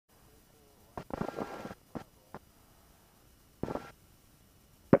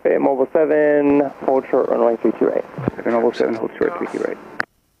FA Mobile 7, hold short runway 32 right. FA Mobile 7, hold short 32 right.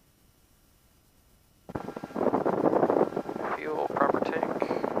 Fuel, proper tank.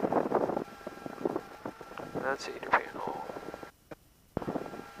 That's the heater panel.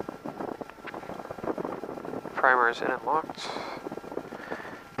 Primer is in and locked.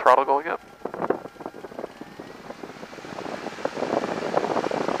 Throttle going up.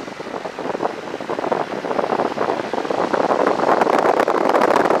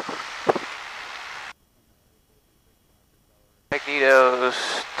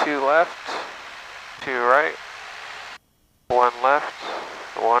 Magnetos, 2 left, 2 right, 1 left,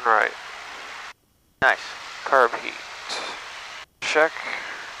 1 right. Nice. Carb heat. Check.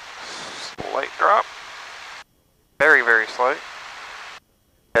 Slight drop. Very, very slight.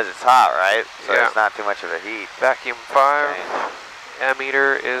 Because it's hot, right? So yeah. It's not too much of a heat. Vacuum 5.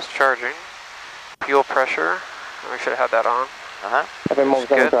 Ammeter is charging. Fuel pressure. We should have had that on. FA Mobile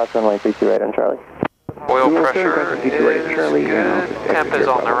 7, cross runway 32 right on Charlie. Oil pressure is good. Temp is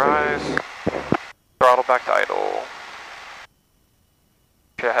on the rise. Throttle back to idle.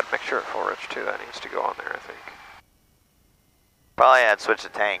 Should have had mixture at forage too. That needs to go on there, I think. Probably had to switch the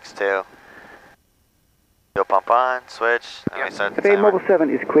tanks too. Fuel pump on, switch. Then we start the FA timer. Mobile 7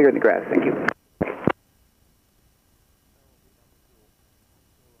 is clear in the grass, thank you.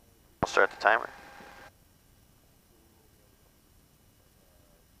 We'll start the timer.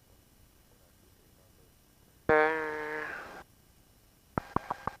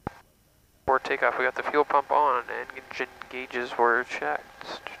 Before takeoff, we got the fuel pump on and engine gauges were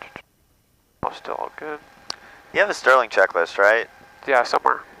checked. Oh, still all good. You have a Sterling checklist, right? Yeah,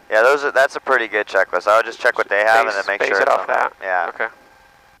 somewhere. Yeah, that's a pretty good checklist. I would just check what they have and then make sure it it's off on that. Yeah. Okay.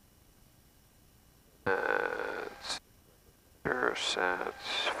 Steer set,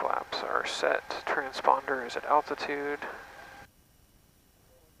 flaps are set. Transponder is at altitude.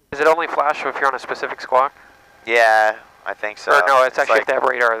 Is it only flash if you're on a specific squawk? Yeah, I think so. Or no, it's actually like, if they have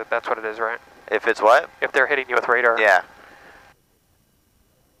radar, that's what it is, right? If it's what? If they're hitting you with radar. Yeah.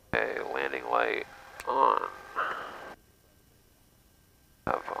 Okay, landing light on.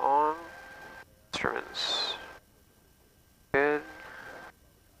 Have on. Instruments. Good.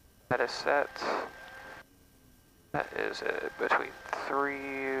 That is set. That is between 3,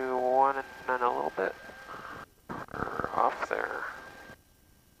 1, and then a little bit. Or off there.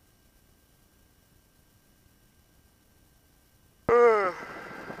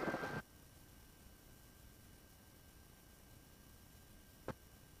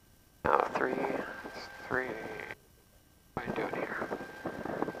 No, 3, 3. What am I doing here?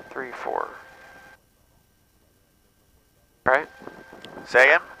 3, 4. Right? Say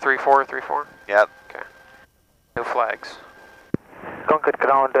again? 3, 4, 3, 4? Yep. Okay. No flags. Concord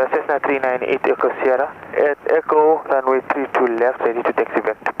ground, Cessna 398 Echo Sierra. At Echo, runway 32 left, ready to taxi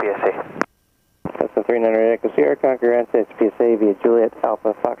back to PSA. Cessna 398 Echo Sierra, Concord Answer PSA via Juliet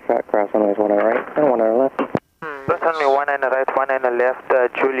Alpha Foxtrot, cross runways 1 on right and 1 on left. Cross runway 1 on the right, 1 on the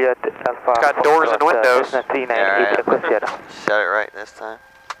left, Juliet Alpha. It's got doors and windows. Cessna 398 Echo Sierra. Shut it right this time.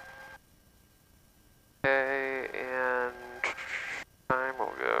 Okay, and time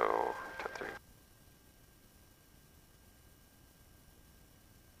will go 10-3.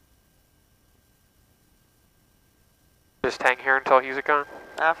 Just hang here until he's gone?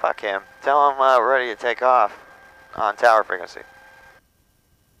 Ah, fuck him. Tell him we're ready to take off on tower frequency.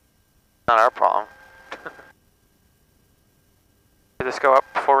 Not our problem. Did this go up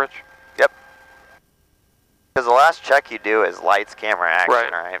forage? Yep. Because the last check you do is lights, camera,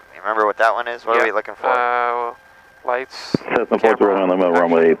 action, right? You remember what that one is? What are we looking for? Lights. Cessna 42 on limit,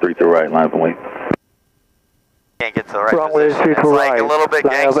 runway 32 right, line from wing. Can't get to the right Runway position. 32 It's like right. a little bit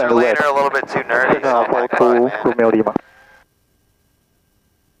Line up gangster and later, left. a little bit too nerdy. So I'm like, Apple fuck, 2, man. Romeo Lima.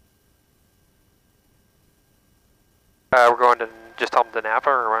 We're going to just tell them to Napa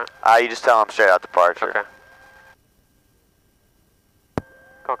or what? You just tell him straight out departure. Okay.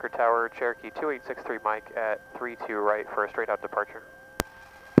 Concord Tower, Cherokee 2863 Mike at 32 right for a straight out departure.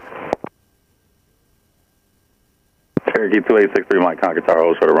 Cherokee 2863 Mike, Concord Tower,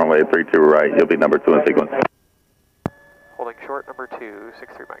 hold short of runway 32 right. You'll be number 2 in sequence. Holding short, number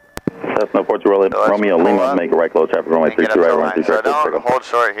 263 Mike. Cessna 42 Romeo Lima, make a right close traffic, runway 32 right, runway 32 So right. don't hold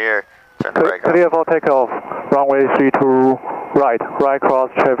short here. Turn the brake off. Clear for takeoff. Runway 32 right. Right cross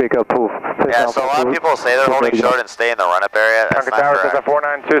traffic approved. Yeah, so a lot of people say they're holding short and stay in the run-up area. That's not correct.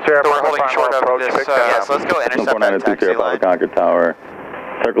 4920. So we're holding short of this. Yeah, so let's go Cessna intercept that 4920 taxi Papa line. Concord Tower.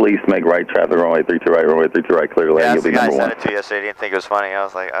 Circle east, make right traffic, runway 32 right, runway 32 right, clear to land, you'll be number 1. Yeah, I said it to you yesterday, didn't think it was funny. I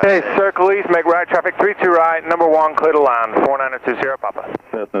was like, oh, hey, shit. circle east, make right traffic, 32 right, number 1, clear to land, 4920 Papa.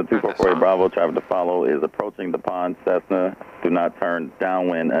 Cessna 2448 Bravo, traffic to follow is approaching the pond. Cessna, do not turn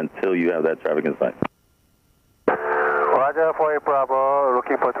downwind until you have that traffic in sight. Roger, 48 Bravo,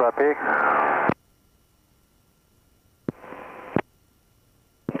 looking for traffic.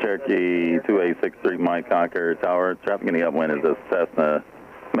 Cherokee 2863 Mike Conquer Tower, traffic in the upwind is a Cessna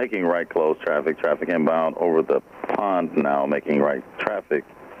making right close traffic, traffic inbound over the pond now, making right traffic,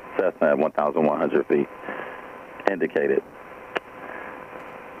 Cessna at 1,100 feet, indicated.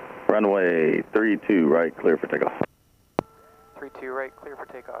 Runway 32 right, clear for takeoff. 32 right, clear for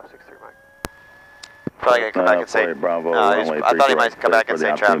takeoff, 63 Mike. Probably gonna come back and say, Bravo, I thought he might come back and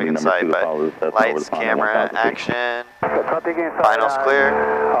say traffic in sight, but lights, camera, action, finals clear.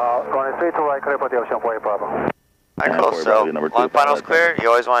 Runway 32 right, clear for the ocean, 48 Bravo. Alright, cool, so long finals clear, you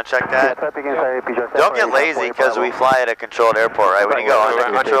always want to check that. Don't get lazy because we fly at a controlled airport, right? When you go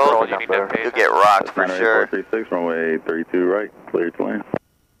uncontrolled, you'll get rocked for sure. 436, runway 32 right, clear to land.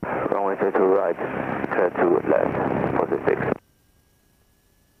 Runway 32 right, clear to left, 436.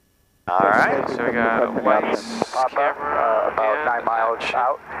 Alright. So we got lights, camera, about 9 miles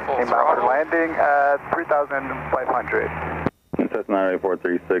out, inbound for landing at 3,500. Cessna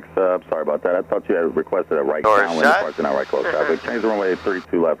 436, sorry about that. I thought you had requested a right Doors downwind shut. departure, not right close traffic. Change the runway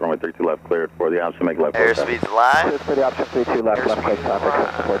 32 left, runway 32 left cleared for the option, make left close traffic. Airspeed's live. For the option 32 left, left close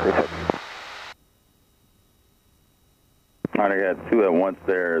traffic, 436. Alright, I got 2 at once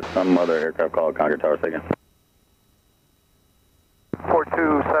there. Some other aircraft called Conquer Tower, second.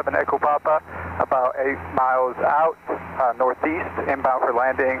 427 Echo Papa, about 8 miles out, northeast, inbound for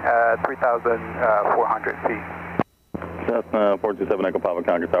landing at 3,400 feet. Cessna 427 Echo Papa,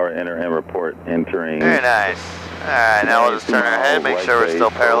 Conquer Tower, enter and report entering. Very nice. Alright, now we'll just turn our head, make sure we're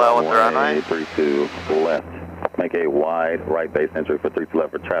still parallel with the runway. 32 left. Make a wide right base entry for 32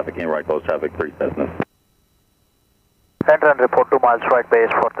 left for traffic in right close traffic, 3 Cessna. Enter and report 2 miles right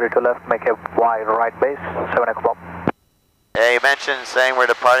base, 432 left, make a wide right base, 7 Echo Papa. Yeah, you mentioned saying we're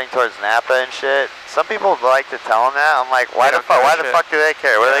departing towards Napa and shit. Some people like to tell them that. I'm like, why the fuck do they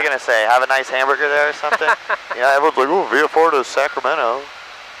care? What are they gonna say? Have a nice hamburger there or something? Yeah, everyone's like, oh, via 4 to Sacramento.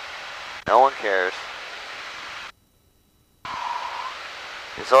 No one cares.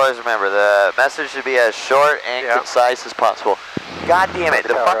 Just always remember, the message should be as short and concise as possible. God damn it,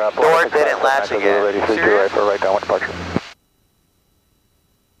 the fucking door didn't latch again. Serious?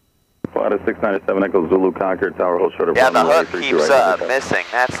 Flight of 697 Echo Zulu Conquer Tower, hold short of Yeah, the hook runway keeps 32 right, missing.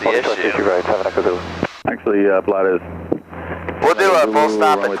 That's the issue. Actually, flight is... We'll do a full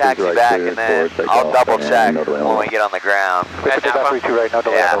stop and taxi back, and then I'll double check when we get on the ground. Yeah, it's not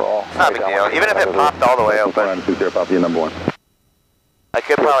a big deal. Even if it popped all the way open, I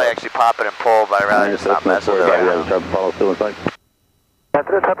could probably actually pop it and pull, but I'd rather just not mess with it right now.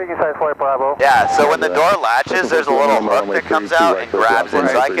 Yeah, so when the door latches, there's a little hook that comes out and grabs it,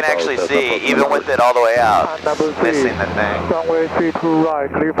 so I can actually see, even with it all the way out, it's missing the thing. Alright, cool,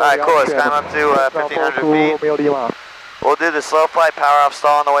 it's time up to 1,500 feet. We'll do the slow flight power off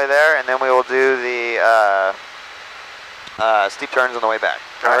stall on the way there, and then we will do the steep turns on the way back.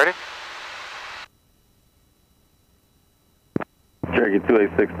 Alrighty. Cherokee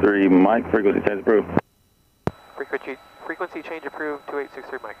 2863, Mike, frequency change approved. Frequency change approved,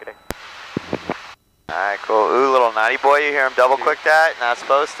 2863 Mike, good day. Alright, cool. Ooh, little naughty boy, you hear him double click that? Not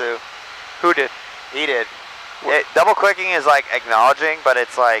supposed to. Who did? He did. Double clicking is like acknowledging, but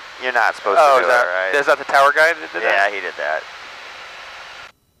it's like you're not supposed to do it, right? Is that the tower guy that did that? Yeah, he did that.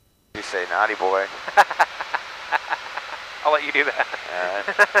 You say naughty boy. I'll let you do that.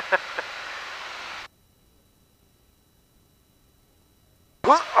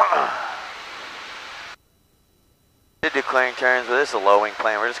 Did do clearing turns, but this is a low wing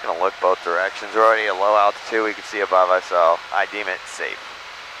plane. We're just going to look both directions. We're already at low altitude. We can see above us, so I deem it safe.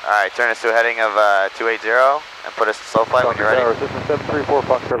 Alright, turn us to a heading of 280 and put us to slow flight when you're ready. System 734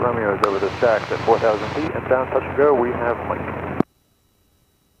 Foxtrot Romeo is over the stacks at 4,000 feet and down touch and go. We have Mike.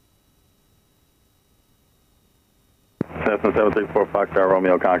 Cessna 734 Foxtrot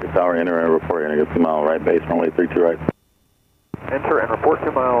Romeo Conquer Tower, enter and report entering a 2 mile right base, runway 32 right. Enter and report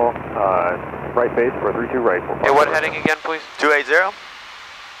 2 mile right base for 32 right. Hey, what heading again, please? 280?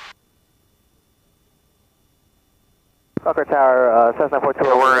 Conquer Tower, Cessna 42.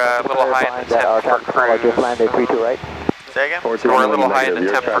 So we're a little high in the temp for cruise. Just landed 32 right. Say again? So we're a little high in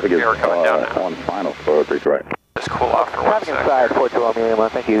the temp for air coming down now. On final for 32 right. Just cool off for 1 Traffic inside second. 42 Romeo,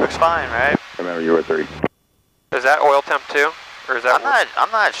 thank you. Looks fine, right? Remember, you were 30. Is that oil temp too? Or is that?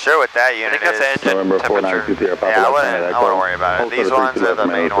 I'm not sure what that unit I think that's the engine temperature. Yeah, I wouldn't worry about it. These ones are the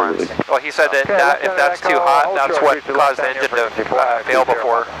main ones. Well, he said that if that's too hot, that's what caused the engine to fail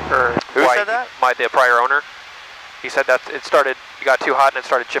before. Or who said that? The prior owner. He said that it got too hot and it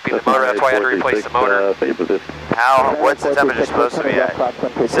started chipping the motor. That's why I had to replace the motor. What's the temperature supposed to be at?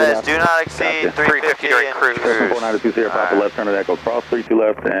 It says do not exceed 350 during cruise. 4920 Papa left, turn at Echo, cross 32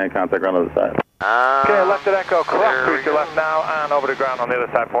 left, and contact ground on the other side. Okay, left at Echo, cross 32 left now, and over to ground on the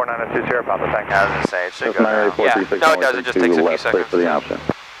other side, 4920 Papa, thanks. I was going to say, it should go down. Yeah, no it does, it just takes a few seconds. For the option.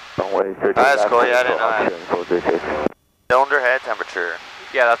 That's cool, yeah, I didn't know that. Cylinder head temperature.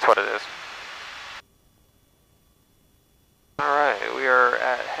 Yeah, that's what it is. Alright, we are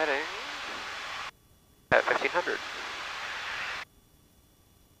at heading at 1500.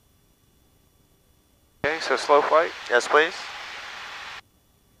 Okay, so slow flight. Yes, please.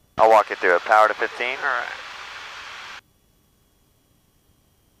 I'll walk you through it. Power to 15. Alright.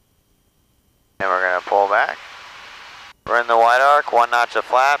 And we're going to pull back. We're in the wide arc, 1 notch of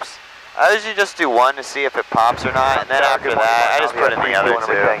flaps. I usually just do 1 to see if it pops or not, and then after that, I just put in the other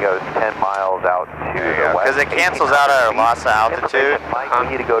 2. Goes 10 miles out to the west. Because it cancels out our loss of altitude. We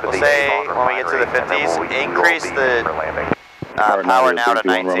need to go to We'll say when we get to the 50s, increase the power now to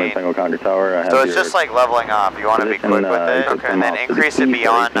 19. So it's just like leveling off. You want to be quick with it, and then increase it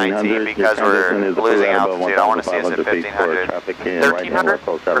beyond 19 because we're losing altitude. I want to see us at 1500. 1300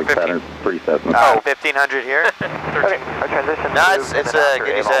 or 15? Oh, 1500 here? Okay, our transition. No, it's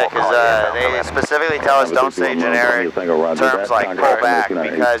good you said, because they specifically tell us don't say generic terms like pull back,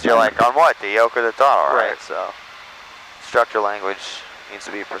 because you're like, on what, the yoke or the throttle, right? So, instructor language needs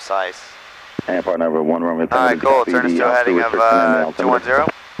to be precise. And part number 1 runway. Alright, cool, turn us to a heading of 210.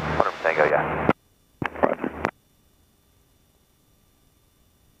 Tango, yeah. Roger.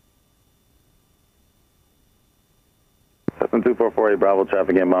 Cessna 2448 Bravo,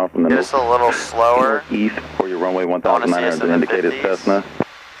 traffic inbound from the Get us a little slower. east for your runway 1900 indicated Cessna.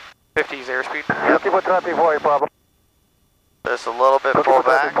 50's airspeed. Traffic for you, Bravo. Just a little bit pull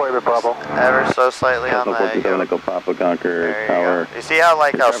back. Ever so slightly on the Echo Papa Conquer Tower. You see how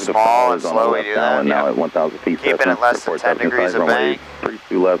how small and slow we do that? Now at 1,000 feet. Keeping it less than 10 degrees of bank.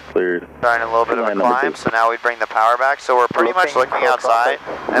 32 left cleared. Starting a little bit of a climb, so now we bring the power back. So we're pretty much looking outside,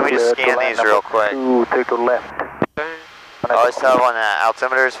 and we just scan these real quick. Take a left. I always tell when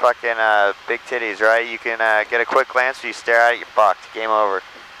altimeter's fucking big titties, right? You can get a quick glance, you stare at it, you're fucked. Game over.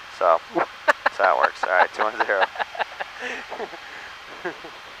 So, that's how it works. Alright, 210.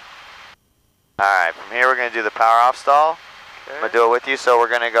 Alright, from here we're going to do the power off stall. Okay. I'm going to do it with you, so we're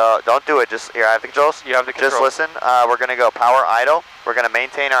going to go, don't do it, just, here I have the controls. You have the controls. Just listen, we're going to go power idle. We're going to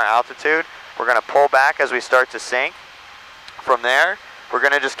maintain our altitude. We're going to pull back as we start to sink. From there, we're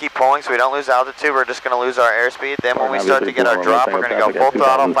going to just keep pulling so we don't lose altitude. We're just going to lose our airspeed. Then when we start to get our drop, we're going to go full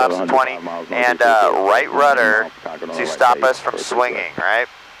throttle, flaps to 20, and right rudder to stop us from swinging, right?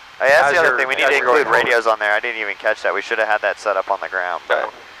 Oh, yeah, that's the other thing. We need to include radios on there. I didn't even catch that. We should have had that set up on the ground.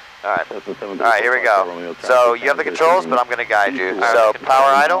 But alright. Alright, here we go. So you have the controls, but I'm going to guide you. So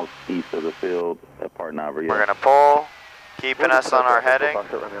power idle. East of the field at part We're going to pull, keeping us on our heading.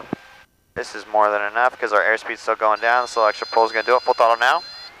 This is more than enough because our airspeed's still going down, so extra pull is going to do it. Full throttle now.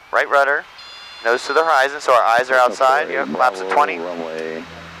 Right rudder. Nose to the horizon, so our eyes are outside. Yep, flaps at 20.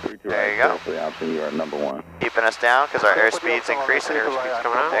 There you go. You are number 1. Keeping us down because our airspeed's increasing. There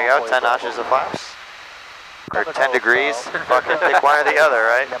you go, 10 notches of flaps. Or 10 degrees. Fucking pick one or the other,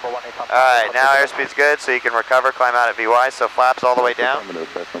 right? Alright, now airspeed's good, so you can recover, climb out at VY, so flaps all the way down.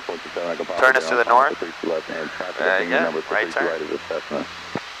 Turn us to the north. There you go, right turn.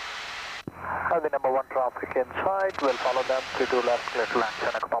 The number 1 traffic inside, we'll follow them to left, clear to land.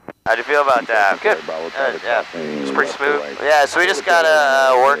 How'd you feel about that? Good. Yeah. It's pretty smooth. Yeah, so we just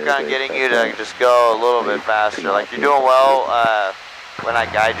gotta work on getting you to just go a little bit faster. Like, you're doing well when I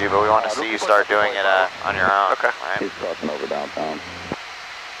guide you, but we want to see you start doing it on your own. Okay. Right? He's crossing over downtown.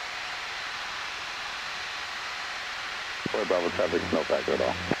 Boy, Bravo traffic, no factor at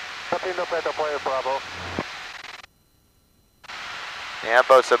all. Nothing no better for you, Bravo. Yeah, that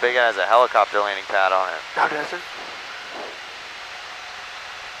boat's so big it has a helicopter landing pad on it. How does it?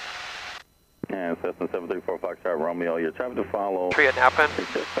 And Cessna 734 Foxtrot Romeo, you're trying to follow. Tree at Nappin.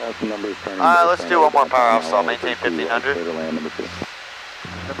 Let's do one more power off stall, maintain 1500. Clear to land, number 2.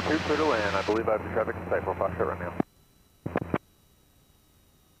 Number 2, clear to land. I believe I have the traffic in sight for Foxtrot Romeo.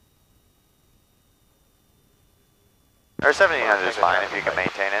 Or 1700 is fine if you can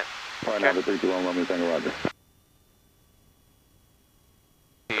maintain it. Alright, number 321 Romeo, Tango, roger.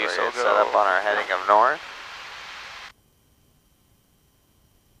 We're set up on our heading of north.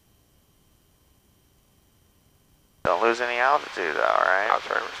 Don't lose any altitude though, alright? Oh,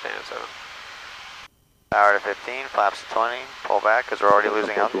 sorry, we're staying at 7. Power to 15, flaps to 20, pull back because we're already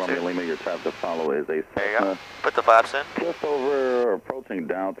losing altitude. Lima, your tap to follow is a There you go. Put the flaps in. Just over, approaching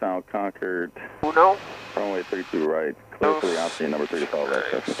downtown Concord. Uno. Runway 32 right. Clear for the option number 3 to follow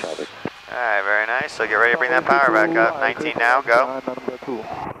that Cessna traffic. Alright, very nice. So get ready to bring that power back up. 19 now, go.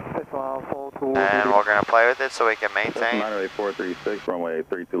 And we're going to play with it so we can maintain. 98436, runway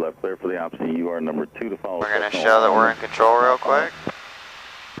 32 left, clear for the option. You are number 2 to follow. We're going to show that we're in control real quick.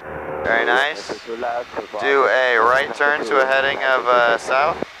 Very nice. Do a right turn to a heading of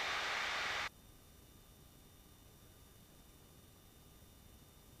south.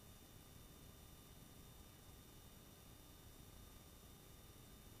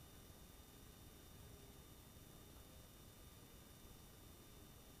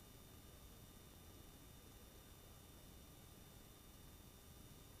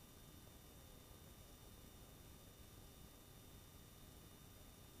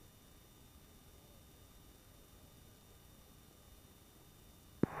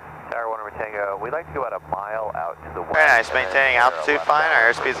 We'd like to go at a mile out to the west. Very nice, maintaining altitude fine.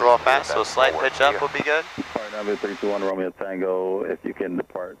 Our airspeed's a little fast, so a slight pitch up would be good. Depart number 321 Romeo Tango. If you can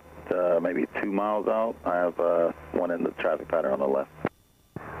depart maybe 2 miles out, I have one in the traffic pattern on the left.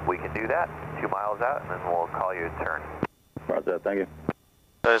 We can do that, 2 miles out, and then we'll call you a turn. Roger that, thank you.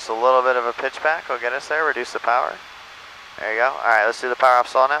 So just a little bit of a pitch back will get us there, reduce the power. There you go. Alright, let's do the power off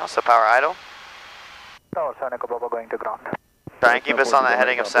stall now, so power idle. Tower San Nicolas going to ground. Try and keep us on that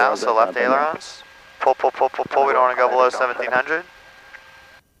heading of south, so left ailerons. Pull, pull, pull, pull, pull. We don't want to go below 1700.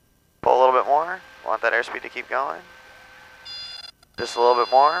 Pull a little bit more. Want that airspeed to keep going. Just a little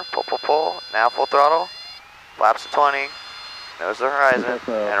bit more. Pull, pull, pull. Now full throttle. Flaps to 20. Nose to the horizon.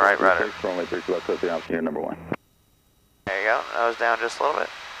 And right rudder. Runway 32 left, clear for the option. You're number 1. There you go. Nose down just a little bit.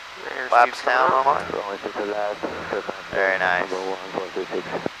 Flaps down one more. Very nice.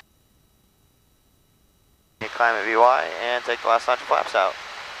 You climb at VY and take the last notch of flaps out.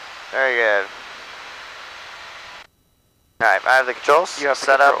 Very good. Alright, I have the controls. You have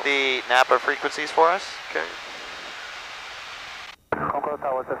set up the Napa frequencies for us. Okay. Concord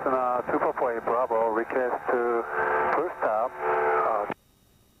Tower Cessna 248 Bravo, request to first stop.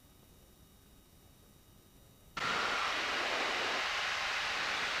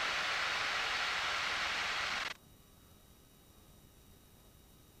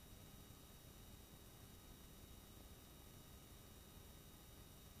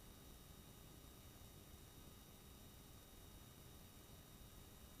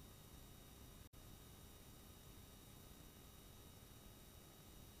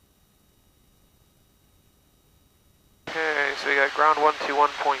 Okay, so we got ground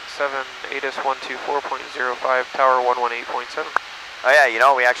 121.7, ATIS 124.05, tower 118.7. Oh yeah, you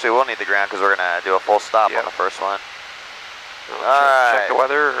know, we actually will need the ground because we're going to do a full stop on the first one. So Alright. check the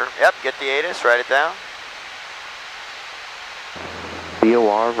weather. Or... Yep, get the ATIS, write it down.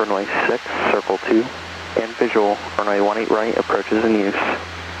 VOR, runway 6, circle 2, and visual, runway 18 right, approaches in use.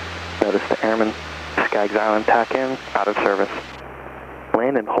 Notice the airman, Skaggs Island tack in, out of service.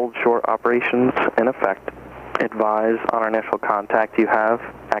 Land and hold short operations in effect. Advise on our initial contact you have,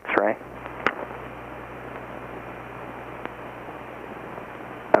 X-ray.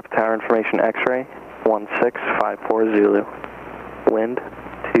 Tower information X-ray, 1654 Zulu. Wind,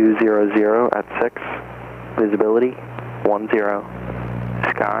 200 at 6. Visibility, 10.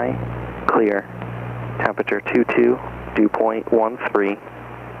 Sky, clear. Temperature 22, dew point 13.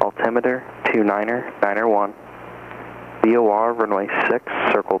 Altimeter, 29er 1. VOR, runway 6,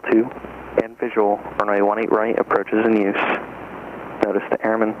 circle 2. And visual, runway 18 right, approaches in use. Notice the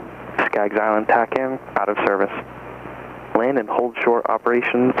airman, Skaggs Island tack in, out of service. Land and hold short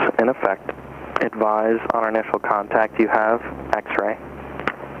operations in effect. Advise on our initial contact you have, X-ray.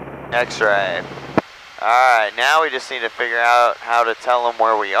 X-ray. Alright, now we just need to figure out how to tell them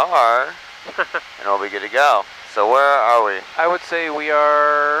where we are, and we'll be good to go. So where are we? I would say we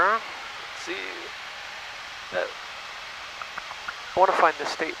are, let's see, I want to find the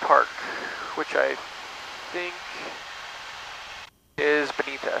state park, which I think is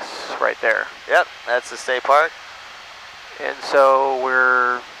beneath us, right there. Yep, that's the state park. And so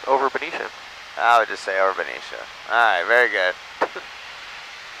we're over Benicia. I would just say over Benicia. Alright, very good.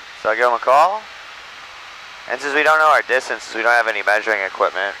 So I'll give them a call. And since we don't know our distances, we don't have any measuring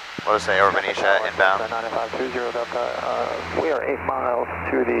equipment, we'll just say over Benicia inbound. 9520 Delta, we are 8 miles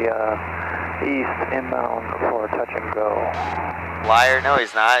to the east inbound for touch and go. Liar? No,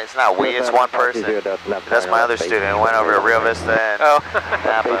 he's not. It's not we, it's one person. That's my other student who went over to Rio Vista and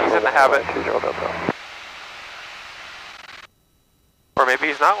Napa. He's in the habit. Or maybe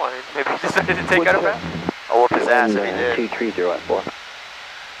he's not lying. Maybe he decided to take out a pass. I'll whoop his ass if he did. 230 at 4.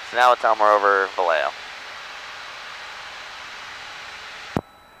 So now we'll tell him we're over Vallejo.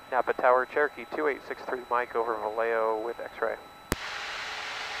 Napa Tower, Cherokee 2863 Mike over Vallejo with X-ray.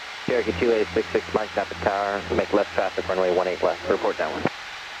 Cherokee 2866 Mike, Napa Tower. Make left traffic, runway 18 left. Report downwind.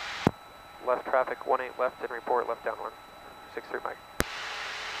 Left traffic 18 left and report left downwind. 63 Mike.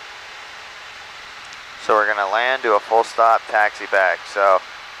 So we're gonna land, do a full stop, taxi back. So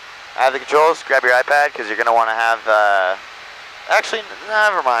I have the controls, grab your iPad because you're gonna wanna have, actually,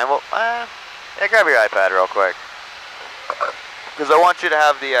 never mind. Well, yeah, grab your iPad real quick. Because I want you to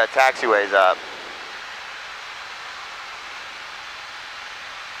have the taxiways up.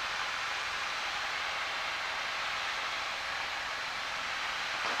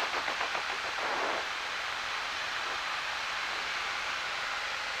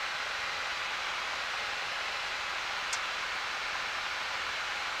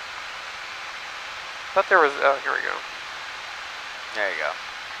 I thought there was, oh, here we go. There you go.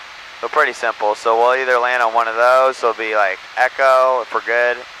 So pretty simple. So we'll either land on one of those. So it'll be like Echo if we're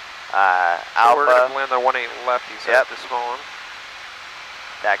good. Alpha. So we're going to land on 18 left, you said, Yep. the small one.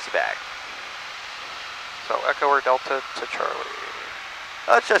 Taxi back. So Echo or Delta to Charlie.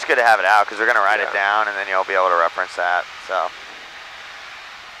 Oh, it's just good to have it out because we're going to write it Yeah. down and then you'll be able to reference that. So,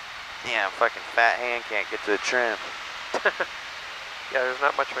 yeah, fucking fat hand can't get to the trim. Yeah, there's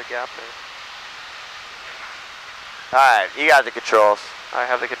not much of a gap there. Alright, you got the controls. I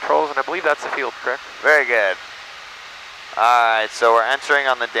have the controls, and I believe that's the field, correct? Very good. Alright, so we're entering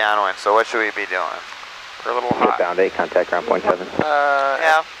on the downwind, so what should we be doing? We're a little hot. Bound 8, contact ground point 7.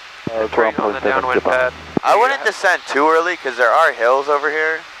 Yeah. Entering on the downwind pad. I wouldn't descend too early because there are hills over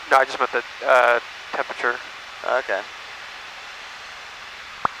here. No, I just meant the temperature. Okay.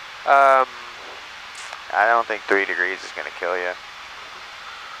 Um, I don't think 3 degrees is going to kill you.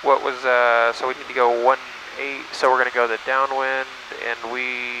 what was, so we need to go 18, so we're going to go the downwind, and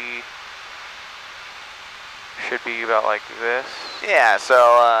we should be about like this. Yeah,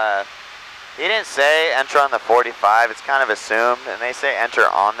 so he didn't say enter on the 45, it's kind of assumed, and they say enter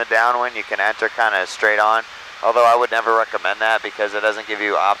on the downwind, you can enter kind of straight on, although I would never recommend that because it doesn't give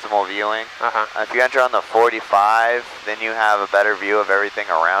you optimal viewing. If you enter on the 45, then you have a better view of everything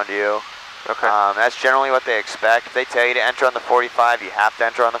around you. Okay. That's generally what they expect. If they tell you to enter on the 45, you have to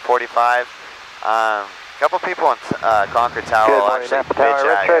enter on the 45. A couple people in Concord Tower will actually bitch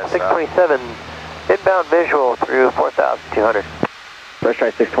at you. 627, inbound visual through 4,200. First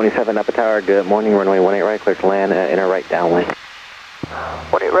Strike 627, Napa Tower, good morning, runway 18 right, clear to land, inner right downwind.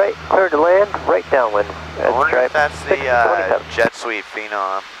 18 right, clear to land, right downwind. I wonder if that's the Jet Suite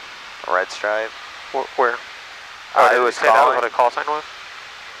Phenom red stripe. Where? It was that was calling. what a call sign was?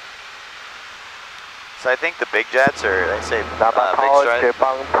 So I think the big jets, or they say Napa big Tower, stripe.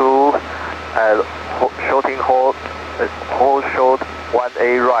 Japan 2, shooting hold short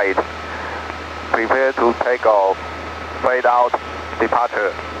 1A right. Prepare to take off. Fade out,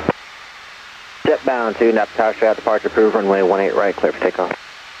 departure. Jet bound to Napa Tower, straight out departure approved, runway 18 right, clear for takeoff.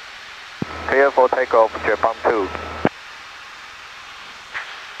 Clear for takeoff, Japan 2.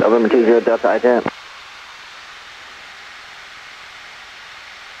 November 20 Delta IJet.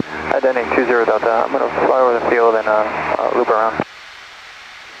 Identity 20 Delta, I'm going to fly over the field and loop around.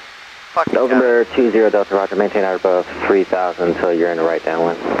 Fucking November 20 Delta, roger, maintain out above 3,000 until you're in the right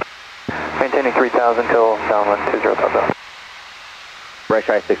downwind. Maintaining 3,000 till downwind 20 Delta. Right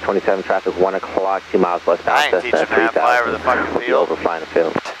Strike 627, traffic 1 o'clock, 2 miles westbound. I ain't teaching that, fly over the fucking field. Over flying the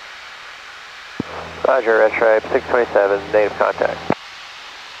field. Roger, Red Stripe 627, native contact.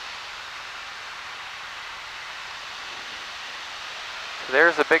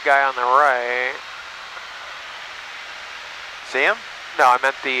 There's the big guy on the right. See him? No, I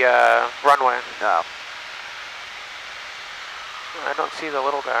meant the runway. No. I don't see the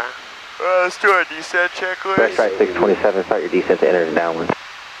little guy. Let's do a descent checklist. Red Stripe 627, start your descent to enter the downwind.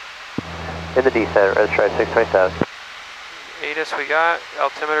 In the descent, Red Stripe 627. ATIS we got,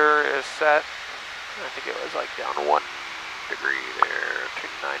 altimeter is set. I think it was like down 1 degree there,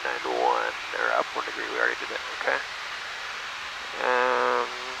 2991, or up 1 degree, we already did it, okay.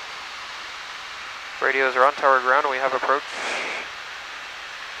 Radios are on tower ground and we have approach.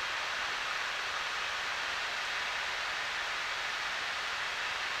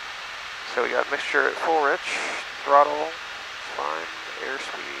 So we got mixture at full rich, throttle, fine,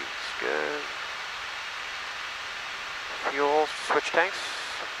 airspeed's good. Fuel, switch tanks.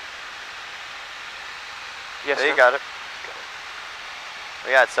 Yes, Yeah, you sir. got it.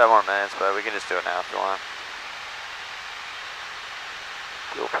 We got 7 more minutes, but we can just do it now if you want.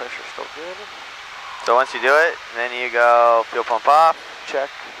 Fuel pressure still good. So once you do it, then you go fuel pump off, check.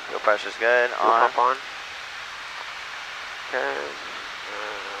 Fuel pressure's good, Fuel on. pump on. Okay.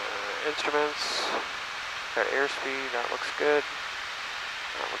 Instruments. Got airspeed. That looks good.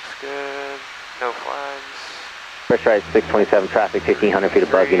 That looks good. No flags. First right, 627 traffic, 1,500 feet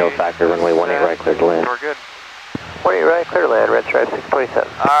above, you know factor, runway 18 right, clear to land. We're good. 18 right, clear to land, red stripe 627.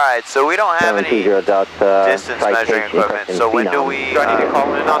 Alright, so we don't have any distance measuring equipment, so when do we... Do I need to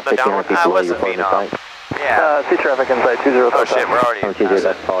call in on the downwind? I wasn't Phenom. Yeah. See traffic inside 20 Oh shit, we're already... 20,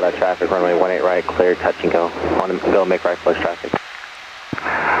 that's follow that traffic, runway 18 right, clear, touch and go. On go, make right flush traffic.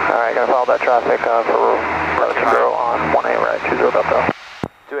 Alright, gonna follow that traffic for touch and go on 18 right, 20 Delta.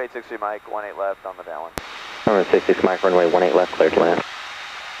 2863 Mike, 18 left on the downwind. Number 66 Mike, runway 18 left, clear to land.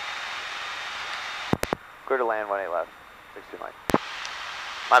 Clear to land, 18 left. 62 Mike.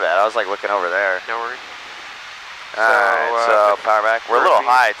 My bad, I was like looking over there. No worries. Alright, so power back. We're a little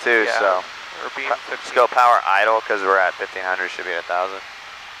high too, yeah, so. We're being Just go power idle because we're at 1500, should be at 1000. And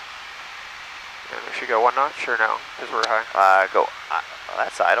we should go 1 notch or no? Because we're high.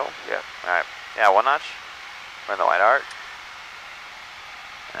 That's idle. Yeah. Alright, yeah, 1 notch. We're in the white arc.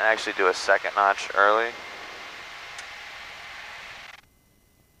 And actually do a 2nd notch early.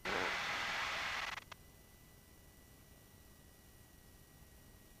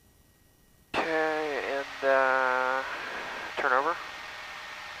 Okay, and turn over.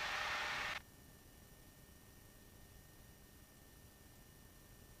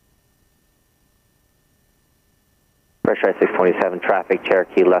 First right, 627 traffic,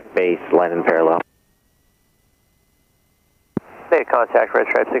 Cherokee left base, line in parallel. Make contact, red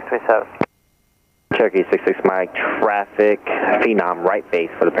stripe 627. Cherokee 66 Mike, traffic, Phenom, right base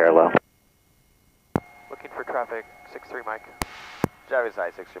for the parallel. Looking for traffic, 63 Mike. Driving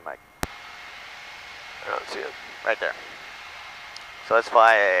side, 63 Mike. I don't see it. Right there. So let's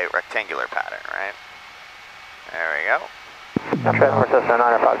fly a rectangular pattern, right? There we go. Transfer Cessna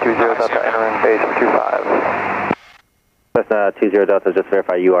 9520 Delta, entering base for 25. Cessna 20 Delta, just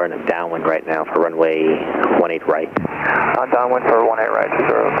verify you are in a downwind right now for runway 18 right. Downwind for 18 right, 20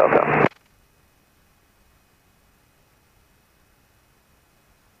 Delta.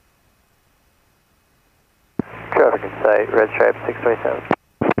 Traffic in sight, red stripe 627.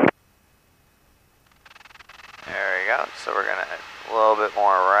 There we go. So we're gonna a little bit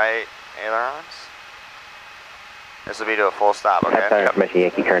more right ailerons. This will be to a full stop, okay? Yep. Information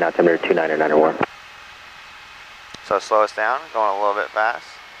Yankee, current altimeter 29991. So slow us down, going a little bit fast.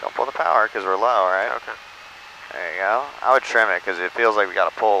 Don't pull the power because we're low, right? Okay. There you go. I would trim it because it feels like we got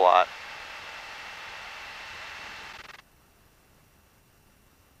to pull a lot.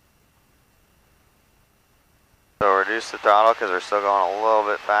 So reduce the throttle because we're still going a little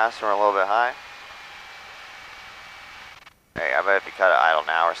bit fast and we're a little bit high. There you go. I bet if you cut it idle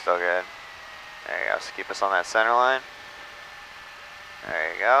now, we're still good. There you go. So keep us on that center line.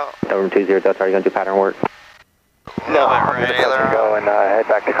 There you go. Over 20 Delta, are you going to do pattern work? No, I'm going to go and head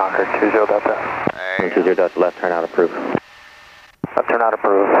back to Concord, 20 Delta. There you go. 20 Delta, left turn out approved. Left turn out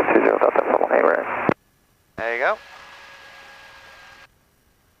approved, 20 Delta for 18 right. There you go.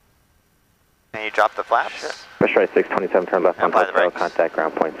 And you drop the flaps. Sure. First right, 627, turn left on Apply the hotel, brakes. contact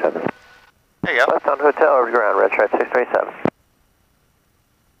ground point 7. There you go. Left on hotel, over to ground, red stripe 627.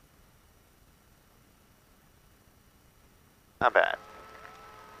 Not bad.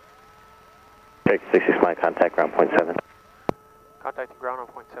 Take 66 Mike, contact ground point 7. Contacting ground on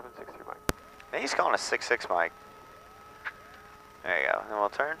point 763 Mike. And he's calling a 6-6 Mike. There you go. And we'll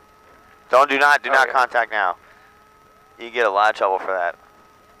turn. Do not contact now. You get a lot of trouble for that.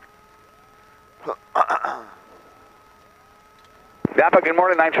 Napa, good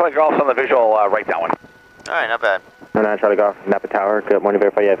morning. 9 Charlie Golf on the visual right down one. Alright, not bad. 9 Charlie Golf, Napa Tower. Good morning.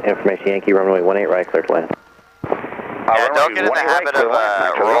 Verify you have information Yankee, runway 18 right, clear to land. Yeah, don't get in the habit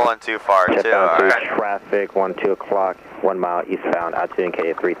of rolling too far, Check too. down through Alright. traffic, 2 o'clock, 1 mile eastbound, altitude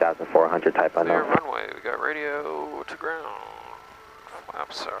KA 3,400, type Clear unknown. runway. We got radio to ground.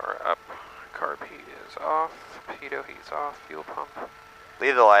 Flaps are up. Carb heat is off. Pitot heat's off. Fuel pump.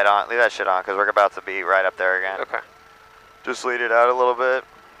 Leave the light on. Leave that shit on because we're about to be right up there again. Okay. Just lead it out a little bit.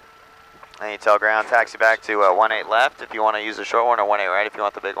 And you tell ground taxi back to 18 left if you want to use the short one, or 18 right if you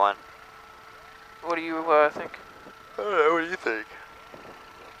want the big one. What do you think? I don't know. What do you think?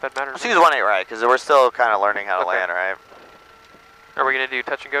 That matters. Let's use 18 right because we're still kind of learning how to Okay. land, right? Are we going to do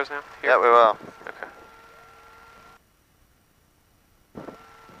touch and goes now? Here? Yeah, we will. Okay.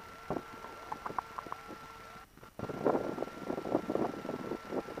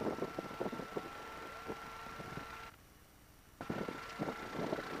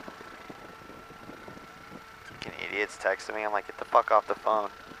 Fucking idiots texting me. I'm like, get the fuck off the phone.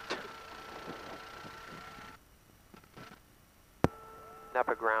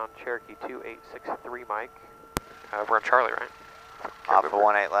 Napa ground, Cherokee 2863 Mike. We're on Charlie, right? Off of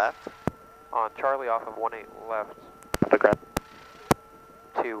 18 left. On Charlie, off of 18 left. The ground.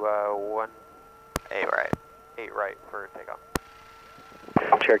 To 8 right. 8 right for takeoff.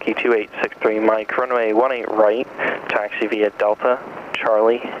 Cherokee 2863 Mike, runway 18 right, taxi via Delta,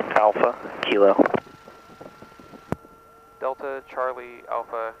 Charlie, Alpha, Kilo. Delta, Charlie,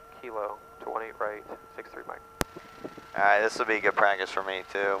 Alpha, Kilo to 18 right, 63 Mike. Alright, this will be good practice for me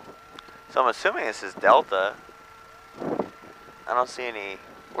too. So I'm assuming this is Delta. I don't see any.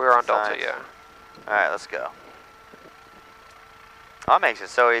 We're on signs. Delta, yeah. Alright, let's go. Oh, that makes it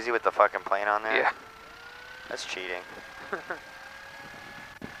so easy with the fucking plane on there. Yeah. That's cheating.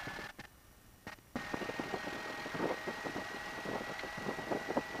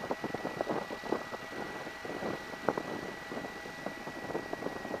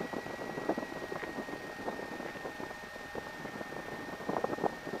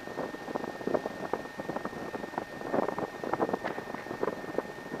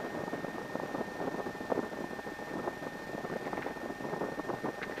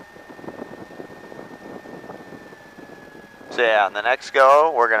 So yeah, on the next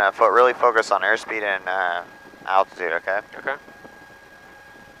go, we're gonna really focus on airspeed and altitude, okay? Okay.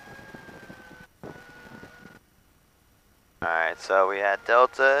 Alright, so we had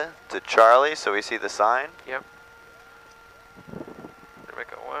Delta to Charlie, so we see the sign. Yep. Make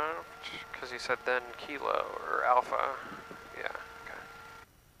it left, because he said then Kilo or Alpha. Yeah, okay.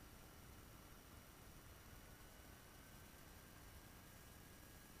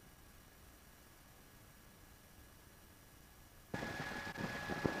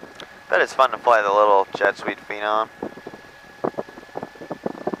 Bet it's fun to fly the little jet suite Phenom.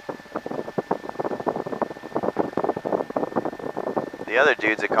 The other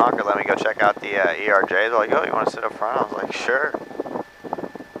dudes at Concord let me go check out the ERJ. They're like, oh, you want to sit up front? I was like, sure.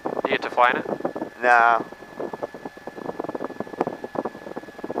 You get to fly in it? No.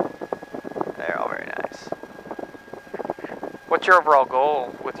 They're all very nice. What's your overall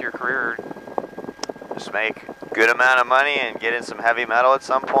goal with your career? Just make good amount of money and get in some heavy metal at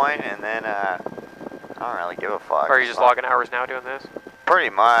some point, and then I don't really give a fuck. Or are you just logging hours now doing this? Pretty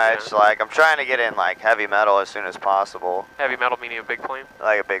much. Yeah. Like, I'm trying to get in like heavy metal as soon as possible. Heavy metal meaning a big plane?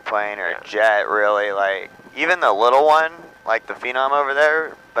 Like a big plane or a jet, really. Like, even the little one, like the Phenom over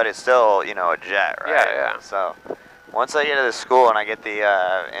there, but it's still, you know, a jet, right? Yeah, yeah. So, once I get to the school and I get the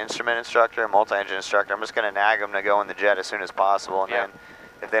instrument instructor, multi-engine instructor, I'm just going to nag them to go in the jet as soon as possible. And then,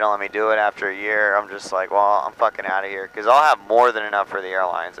 if they don't let me do it after a year, I'm just like, well, I'm fucking out of here. Because I'll have more than enough for the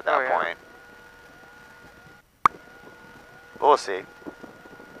airlines at that point. But we'll see.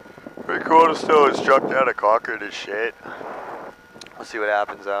 Pretty cool to still instruct out of Concord and shit. We'll see what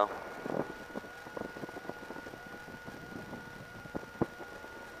happens though.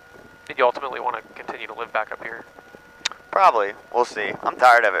 Did you ultimately want to continue to live back up here? Probably. We'll see. I'm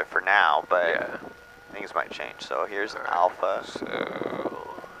tired of it for now, but Yeah. things might change. So here's Alright. Alpha. So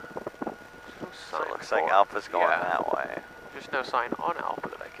So it looks like Alpha's going that way. There's no sign on Alpha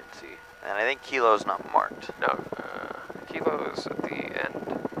that I can see. And I think Kilo's not marked. No, Kilo is at the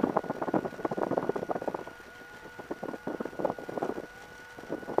end.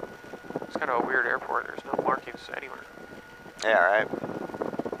 It's kind of a weird airport. There's no markings anywhere. Yeah, right.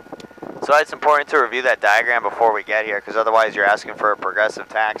 So it's important to review that diagram before we get here, because otherwise you're asking for a progressive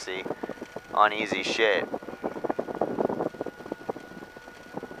taxi on easy shit.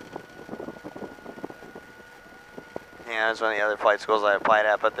 Yeah, that's one of the other flight schools I applied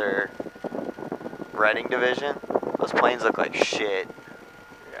at, but they're Reading division. Those planes look like shit.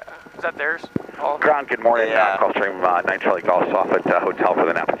 Yeah. Is that theirs? Ground, good morning. Yeah. Gulfstream 9 Charlie Golf off at Hotel for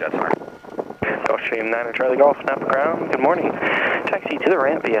the Napa Jet Center. Gulfstream 9 Charlie Golf, Napa ground, good morning. Taxi to the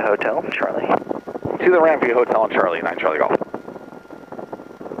ramp via Hotel, Charlie. To the ramp via Hotel and Charlie, 9 Charlie Golf.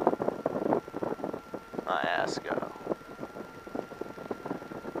 My ass go.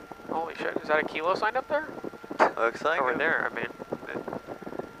 Holy shit. Is that a Kilo sign up there? Looks like Over it. there. I mean,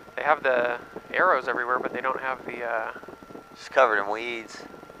 they have the arrows everywhere, but they don't have the, Just covered in weeds.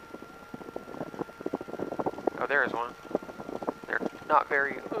 Oh, there is one. They're not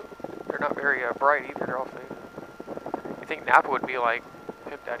very bright either. They're all faded. You think Napa would be like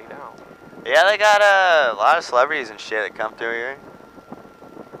Pimp Daddy now? Yeah, they got a lot of celebrities and shit that come through here.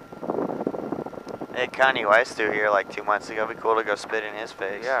 They had Kanye West through here like 2 months ago. It'd be cool to go spit in his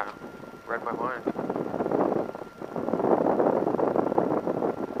face. Yeah, read my mind.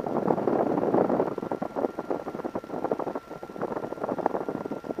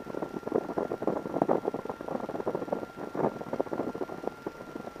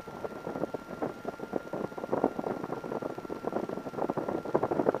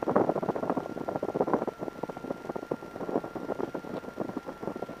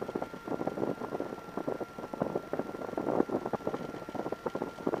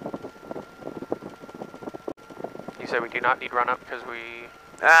 say we do not need run up because we...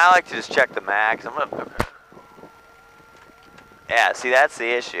 I like to just check the mags. I'm gonna... Okay. Yeah, see, that's the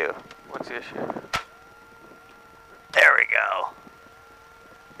issue. What's the issue? There we go.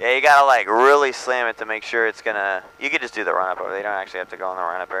 Yeah, you gotta like really slam it to make sure it's gonna... You could just do the run-up over. They don't actually have to go in the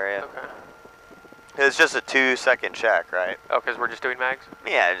run-up area. Okay. It's just a 2-second check, right? Oh, because we're just doing mags?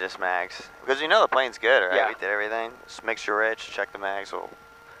 Yeah, just mags. Because you know the plane's good, right? Yeah. We did everything. Just make sure rich, check the mags, we'll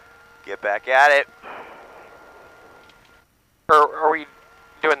get back at it. Or are we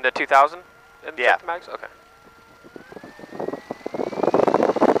doing the 2000 and Yeah. check the mags? Okay.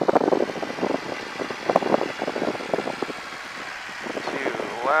 2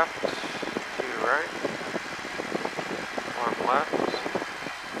 left, 2 right, 1 left,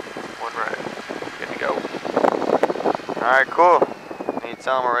 1 right. Good to go. Alright, cool. Need to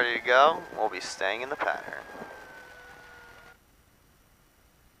tell them we're ready to go. We'll be staying in the pattern.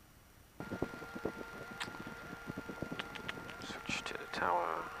 Switch to the tower.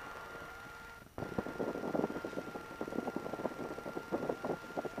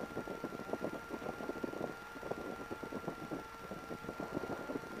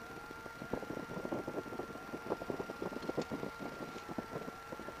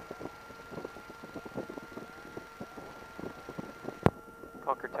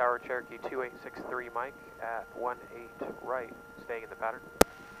 Conquer Tower, Cherokee 2863, Mike at 18 right, staying in the pattern.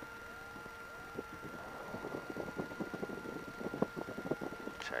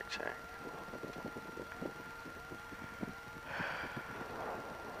 Check, check.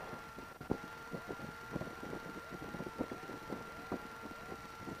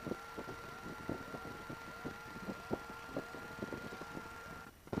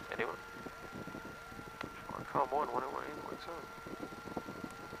 Anyone? Come on, 101.7.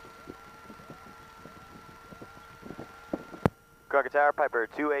 Conquer Tower, Piper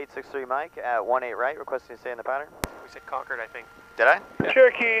 2863 Mike at 18 right, requesting to stay in the pattern. We said Concord, I think. Did I? Yeah.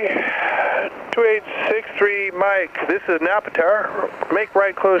 Cherokee 2863 Mike, this is Napa Tower. Make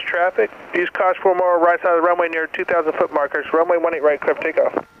right, close traffic. Use caution for more right side of the runway near 2,000 foot markers. Runway 18 right, clear for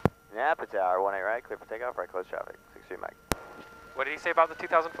takeoff. Napa Tower, 18 right, clear for takeoff, right close traffic. 63 Mike. What did he say about the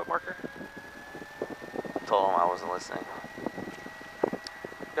 2,000 foot marker? Told him I wasn't listening.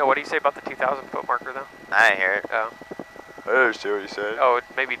 No, what did he say about the 2,000 foot marker though? I didn't hear it. Oh. I understand what you said. Oh,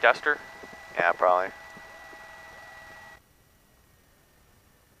 maybe Duster? Yeah, probably.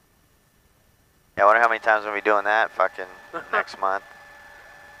 Yeah, I wonder how many times we'll be doing that fucking next month.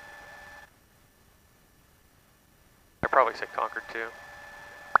 I probably said Concord too.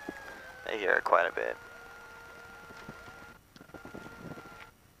 They hear it quite a bit.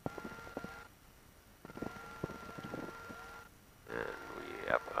 And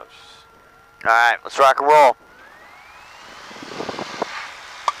yep, Alright, let's rock and roll.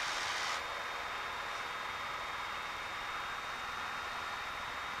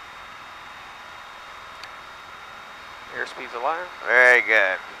 airspeed's alive. Very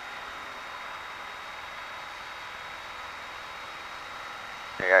good.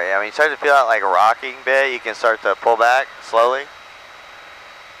 Yeah, when you start to feel that like rocking bit, you can start to pull back slowly.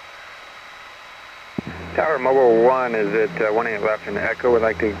 Tower Mobile 1 is at 18 left in Echo. Would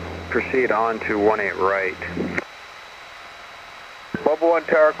like to proceed on to 18 right. Mobile 1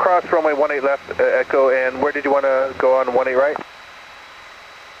 Tower, cross runway 18 left, Echo, and where did you want to go on 18 right?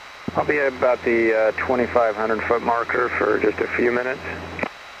 I'll be at about the 2,500 foot marker for just a few minutes.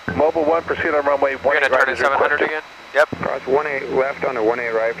 Mobile 1, proceed on runway 18 We're going to right. turn at 700 again? Yep. Cross 18 left onto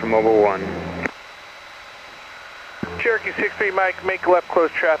 18 right for Mobile 1. Cherokee 63 Mike, make left,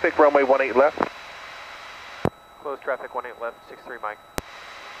 close traffic, runway 18 left. Close traffic, 18 left, 63 Mike.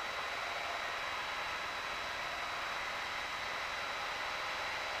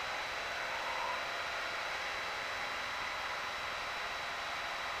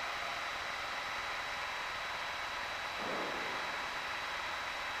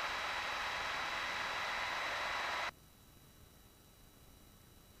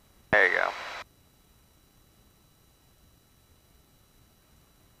 There you go.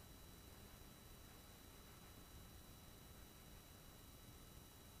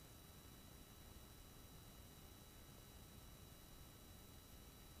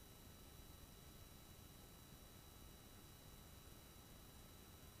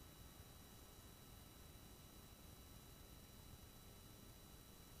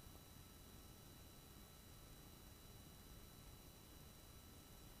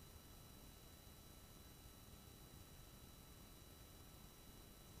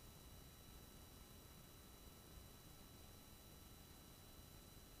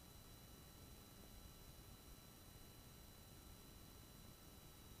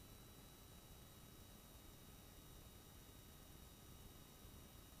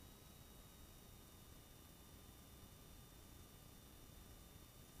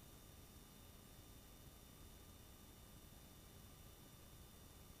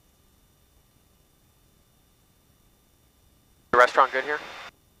 restaurant good here?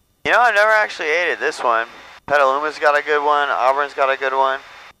 You know, I've never actually ate it. This one. Petaluma's got a good one. Auburn's got a good one.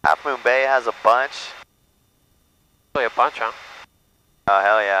 Half Moon Bay has a bunch. Really a bunch, huh? Oh,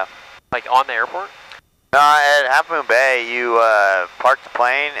 hell yeah. Like on the airport? No, at Half Moon Bay, you park the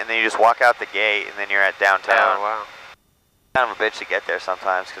plane, and then you just walk out the gate, and then you're at downtown. Oh, wow. Kind of a bitch to get there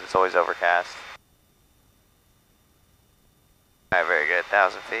sometimes, because it's always overcast. Alright, very good.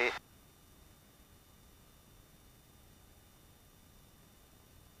 1,000 feet.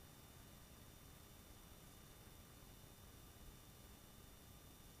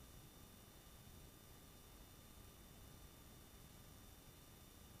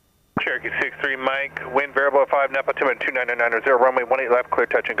 Cherokee 63 Mike, wind variable at 5, Napa altimeter 29990, runway 18 left, clear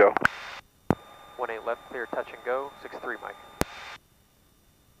touch and go. 18 left, clear touch and go, 63 Mike.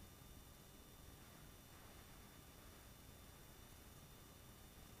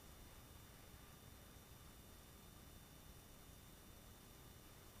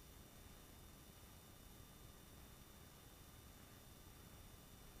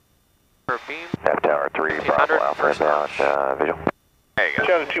 For beam. Nap Tower 3, Bravo Alpha inbound, visual. There you go.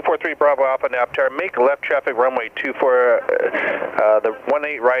 Channel 243 Bravo Alpha Nap Tower, make left traffic runway 24, the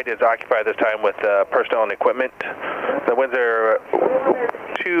 18 right is occupied this time with personnel and equipment. The winds are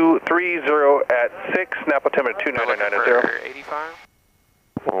 230 at 6, Napa altimeter 29990. 85.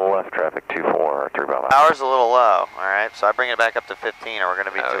 Left traffic 243 Bravo Alpha. Power's a little low, alright, so I bring it back up to 15 or we're going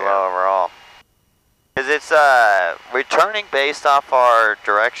to be too low overall. Because it's returning based off our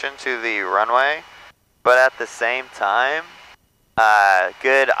direction to the runway, but at the same time,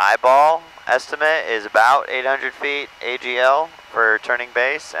 good eyeball estimate is about 800 feet AGL for turning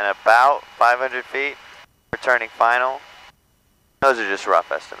base and about 500 feet for turning final. Those are just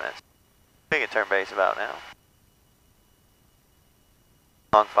rough estimates. We can turn base about now.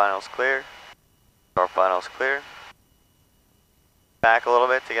 Long final's clear. Short final's clear. Back a little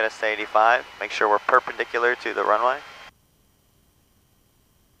bit to get us to 85. Make sure we're perpendicular to the runway.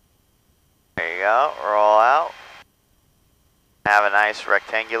 There you go. Roll out. Have a nice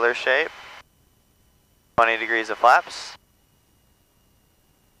rectangular shape. 20 degrees of flaps.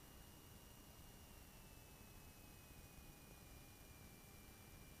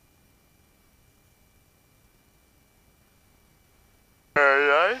 Very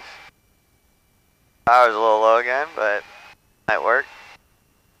nice. Power's a little low again, but might work.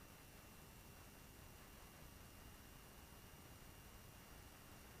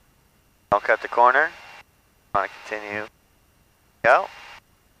 Don't cut the corner. Want to continue. Go.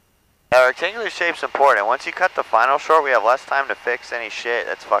 That rectangular shape's important. Once you cut the final short, we have less time to fix any shit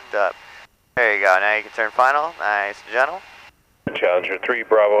that's fucked up. There you go. Now you can turn final. Nice and gentle. Challenger 3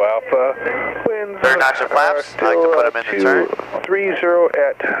 Bravo Alpha. Winds third notch of flaps. I like to put them in the turn. 230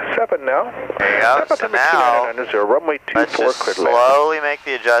 at 7 now. There you go. So now, runway 24, let's just slowly make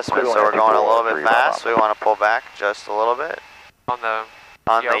the adjustment. So we're going a little bit fast. We want to pull back just a little bit. On the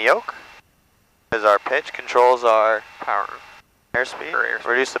yoke. Because our pitch controls our power. Airspeed.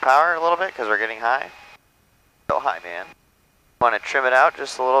 Reduce the power a little bit because we're getting high. Go high, man. You want to trim it out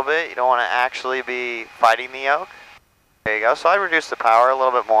just a little bit. You don't want to actually be fighting the yoke. There you go. So I reduce the power a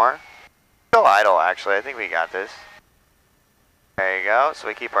little bit more. Go idle, actually. I think we got this. There you go. So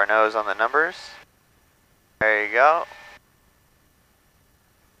we keep our nose on the numbers. There you go.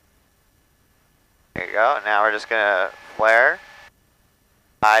 There you go. Now we're just going to flare.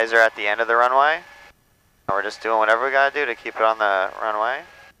 Eyes are at the end of the runway. And we're just doing whatever we got to do to keep it on the runway.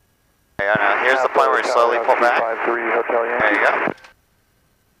 There you go. Now here's the point where we slowly pull back. There you go.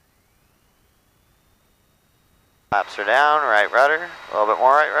 Flaps are down, right rudder, a little bit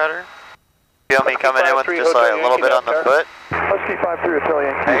more right rudder. Feel me coming in with just like a little bit on the foot. Husky 53 Hotel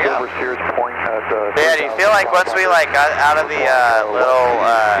Yankee, there you go. over Sears Point at yeah, do you feel like once we like got out of the little,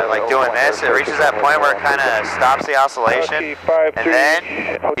 like doing this, it reaches that point where it kind of stops the oscillation, and then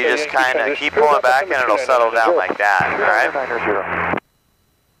you just kind of keep pulling back and it'll settle down like that, alright?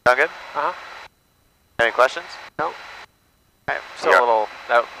 Sound good? Uh-huh. Any questions? No. Right, still a little,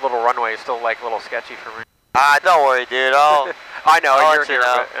 that little runway is still like a little sketchy for me. Don't worry, dude. I know, you're here.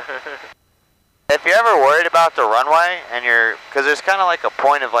 If you're ever worried about the runway and because there's kind of like a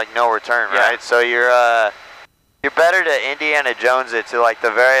point of like no return, right? So you're better to Indiana Jones it to like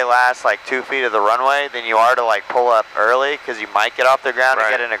the very last like 2 feet of the runway than you are to like pull up early because you might get off the ground and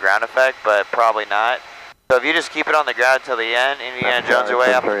get in a ground effect, but probably not. So if you just keep it on the ground until the end, Indiana Jones your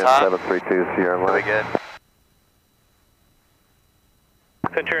way up the top, it'll be good.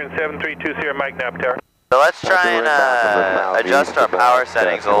 Centurion 732 Sierra Mike Nap Tower. So let's try and adjust our power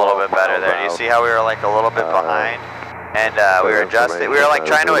settings a little bit better there. Do you see how we were like a little bit behind? And we were adjusting. We were like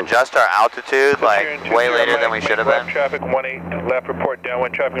trying to adjust our altitude like way later than we should have been. Traffic 18 left, report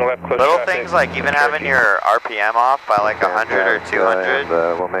downwind traffic left, close Little traffic. things like even having your RPM off by like 100 or 200.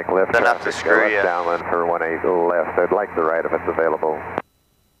 We'll make left enough to screw you. Downwind for 18 left. I'd like the right if it's available.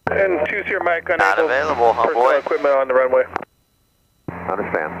 And 20 Mike on not available, homeboy. Equipment on the runway.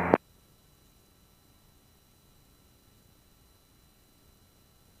 Understand.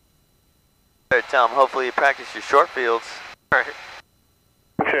 Tell them hopefully you practice your short fields. Alright.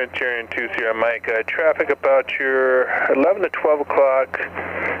 Centurion 20 Mike, traffic about your 11 to 12 o'clock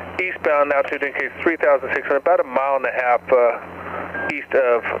eastbound, altitude indicates 3,600, about a mile and a half east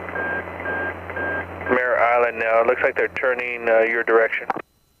of Mare Island now. It looks like they're turning your direction.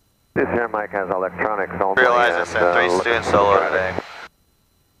 20 Mike has electronics only. Realize I sent 3 students solo today.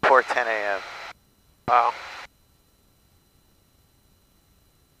 Before 10 a.m. Wow.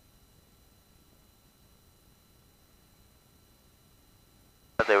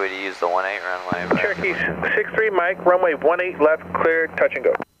 They would use the 18 runway. Cherokee 63 Mike, runway 18 left, clear, touch and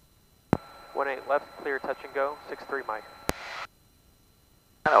go. 18 left, clear, touch and go. 63 Mike.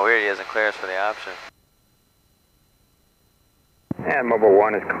 Kind of weird he doesn't clear us for the option. And mobile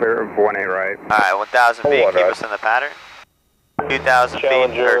 1 is clear of 18 right. Alright, 1,000 feet, keep us in the pattern. 2,000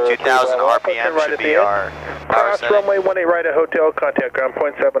 feet, or 2,000 RPM should be our power Cross setting. runway 18 right at hotel, contact ground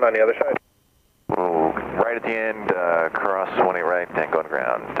point 7 on the other side. Oh, right at the end, cross 18 right, and go to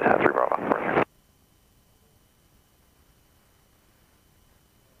ground, 3 Bravo.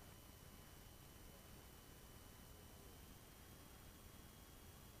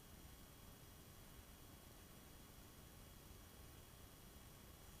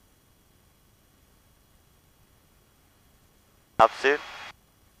 Altitude?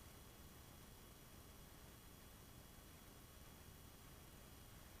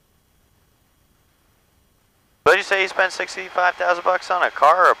 What did you say you spent $65,000 on a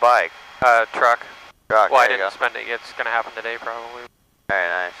car or a bike? Truck. Truck. Well, I there you didn't go. spend it. It's going to happen today, probably. Very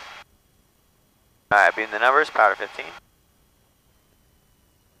nice. Alright, being the numbers, powder 15.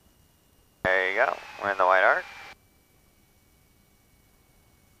 There you go. We're in the white arc.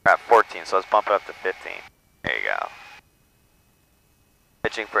 We're at 14, so let's bump it up to 15. There you go.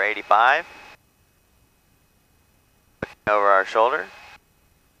 Pitching for 85. Looking over our shoulder.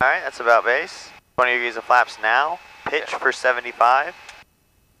 Alright, that's about base. 20 degrees of flaps now. Pitch for 75.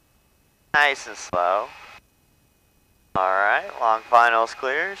 Nice and slow. Alright, long finals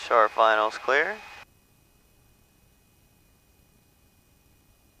clear, short finals clear.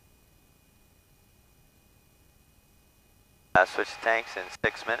 Switch tanks in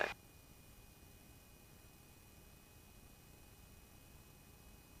 6 minutes.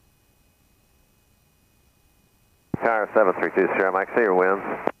 Tower 732 Sierra Mike, see your winds.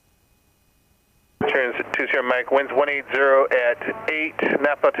 Turns 20 Mike, winds 180 at 8,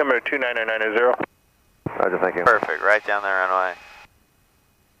 nap altimeter 29990. Roger, thank you. Perfect, right down the runway.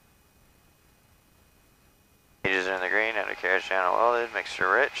 Gauges are in the green, undercarriage channel welded,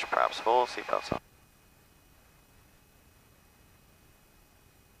 mixture rich, props full, seatbelts on.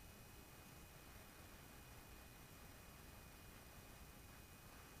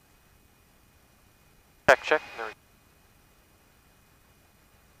 Check, check. There we go.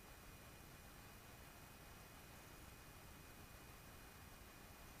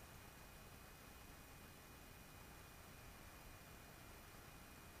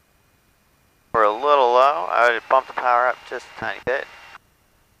 We're a little low. I would bump the power up just a tiny bit.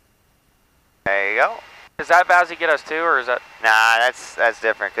 There you go. Does that VASI get us too, or is that? Nah, that's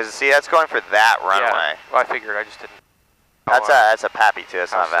different. Cause see, that's going for that runway. Yeah. Well, I figured. I just didn't. That's a Pappy too.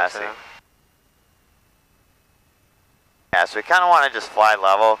 It's not VASI. Yeah, so we kind of want to just fly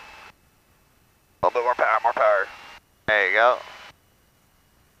level. A little bit more power, more power. There you go.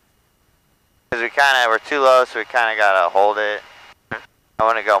 Because we're too low, so we kind of got to hold it. I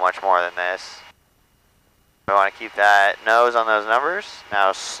want to go much more than this. We want to keep that nose on those numbers.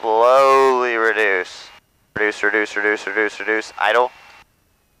 Now slowly reduce. Reduce, reduce, reduce, reduce, reduce. Idle.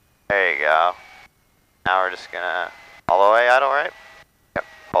 There you go. Now we're just going to all the way idle, right? Yep.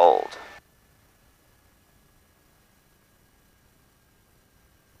 Hold.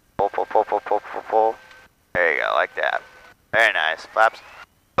 Pull, pull, pull, pull, pull, pull, pull. There you go, like that. Very nice. Flaps.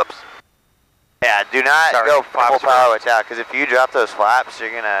 Oops. Yeah, do not go full power without, because if you drop those flaps,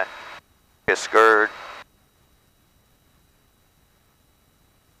 you're going to get screwed.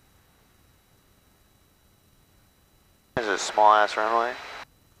 This is a small ass runway.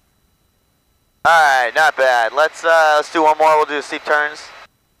 Alright, not bad. Let's do one more. We'll do the steep turns.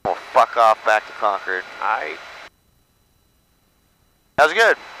 We'll fuck off back to Concord. Alright. That was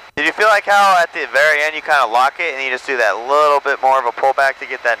good. Did you feel like how at the very end you kind of lock it and you just do that little bit more of a pullback to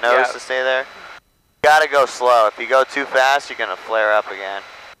get that nose to stay there? You gotta go slow. If you go too fast, you're gonna flare up again.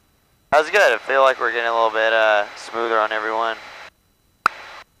 That was good. I feel like we're getting a little bit smoother on everyone.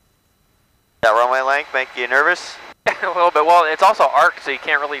 That runway length make you nervous? A little bit. Well, it's also arced, so you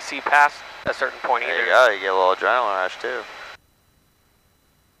can't really see past a certain point either. There you go. You get a little adrenaline rush too.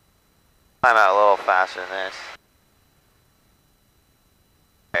 I'm out a little faster than this.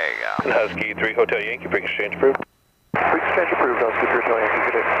 There you go. Husky 3 Hotel Yankee, break exchange approved. Break exchange approved, Husky 3 Hotel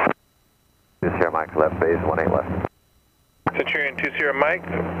Yankee, good day. 20 Mike, left base, 18 left. Centurion 20 Mike,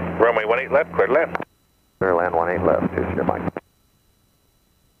 runway 18 left, clear to land. Clear land 18 left, 20 Mike.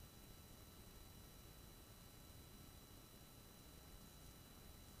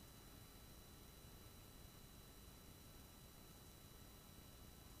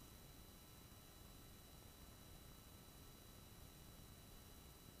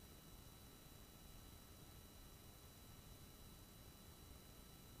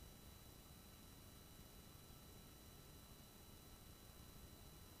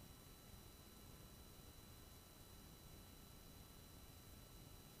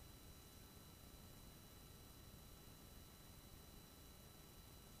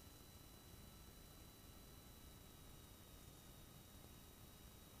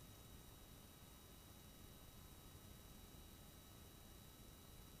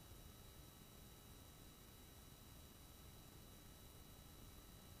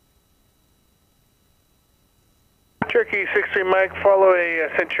 Cherokee 63 Mike, follow a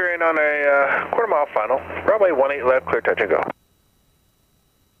Centurion on a quarter-mile final. Runway 18 left, clear touch and go.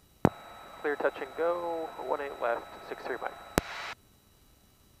 Clear touch and go, 18 left, 63 Mike.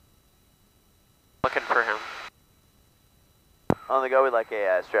 Looking for him. On the go, we'd like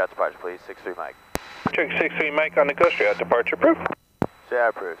a straight out departure, please. 63 Mike. Cherokee 63 Mike on the go, straight out departure, approved. Straight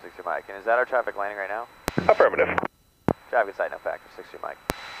out approved, 63 Mike. And is that our traffic landing right now? Affirmative. Traffic side, no factor, 63 Mike.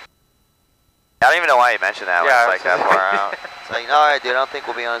 I don't even know why you mentioned that when it's like that far out. It's like, alright dude, I don't think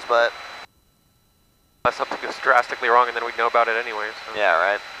we'll be on his butt. Unless something goes drastically wrong and then we'd know about it anyway. So. Yeah,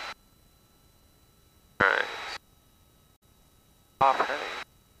 right. Alright. Off heading.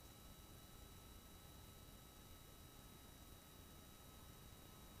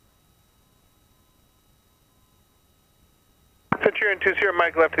 Centurion 20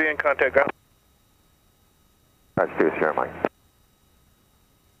 Mike, left to the end, contact ground. That's 20 Mike.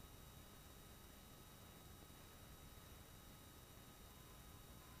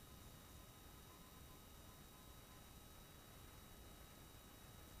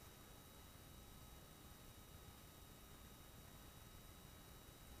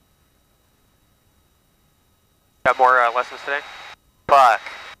 Got more lessons today? Fuck.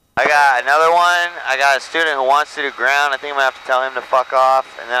 I got another one. I got a student who wants to do ground. I think I'm gonna have to tell him to fuck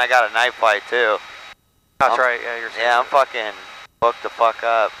off. And then I got a night flight too. That's right, yeah, you're saying. Yeah, I'm fucking booked the fuck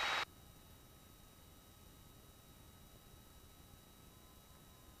up.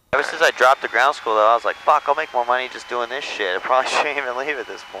 Ever since I dropped the ground school though, I was like, fuck, I'll make more money just doing this shit. I probably shouldn't even leave at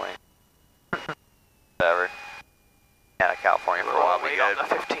this point. Whatever. Yeah, California for a while, be good. On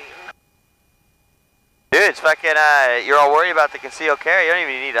the 15. Dude, it's fucking, you're all worried about the concealed carry. You don't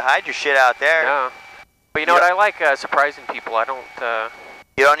even need to hide your shit out there. Yeah. But you know what, I like surprising people. I don't,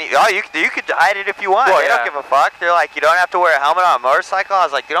 You don't need, oh, you could hide it if you want. Well, they don't give a fuck. They're like, you don't have to wear a helmet on a motorcycle. I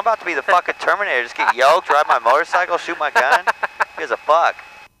was like, dude, I'm about to be the fucking Terminator. Just get yoked, ride my motorcycle, shoot my gun. Who gives a fuck?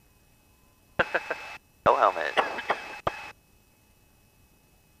 No helmet.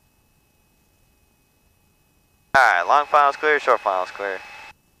 Alright, long finals clear, short finals clear.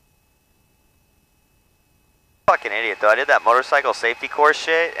 Fucking idiot though. I did that motorcycle safety course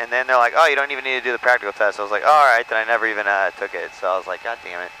shit, and then they're like, oh, you don't even need to do the practical test. I was like, oh, alright, then I never even took it. So I was like, god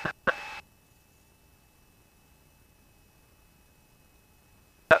damn it.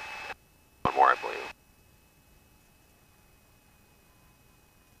 one more, I believe.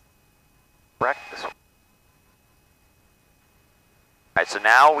 Wreck this one. Alright, so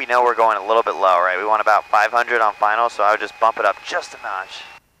now we know we're going a little bit low, right? We want about 500 on final, so I would just bump it up just a notch.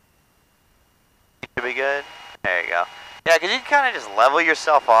 Should be good. There you go. Yeah, because you can kind of just level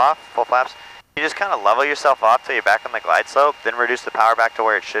yourself off, full flaps. You just kind of level yourself off till you're back on the glide slope, then reduce the power back to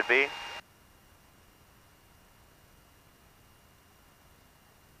where it should be.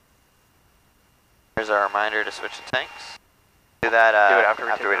 Here's our reminder to switch the tanks. Do that do it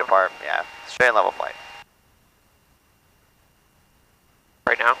after we depart. Yeah, straight and level flight.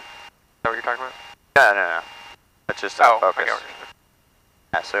 Right now? Is that what you're talking about? No. That's just focus. Okay.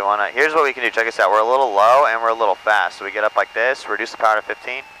 Yeah, so we want to, here's what we can do, check this out. We're a little low and we're a little fast. So we get up like this, reduce the power to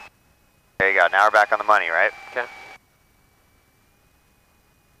 15. There you go, now we're back on the money, right? Okay.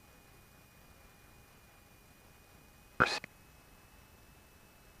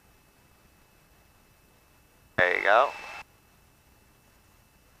 go.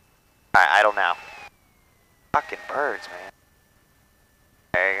 Alright, idle now. Fucking birds, man.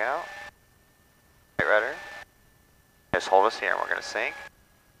 There you go. Right rudder. Just hold us here and we're gonna sink.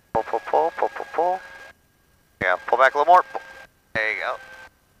 Pull, pull, pull, pull, pull, pull. Yeah, pull back a little more. There you go.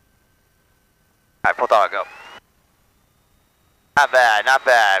 Alright, pull throttle, go. Not bad, not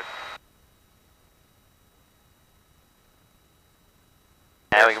bad.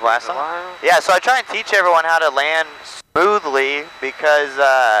 And we can blast them. Yeah, so I try and teach everyone how to land smoothly because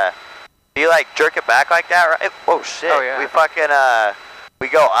you like jerk it back like that, right? Oh shit. Oh, yeah. We fucking we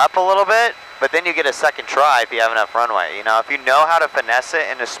go up a little bit, but then you get a second try if you have enough runway. You know, if you know how to finesse it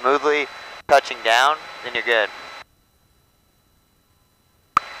into smoothly touching down, then you're good.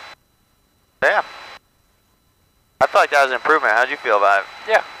 Yeah. I felt like that was an improvement. How'd you feel about it?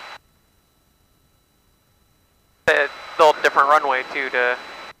 Yeah. A little different runway too to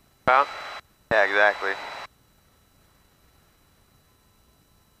about. Yeah, exactly.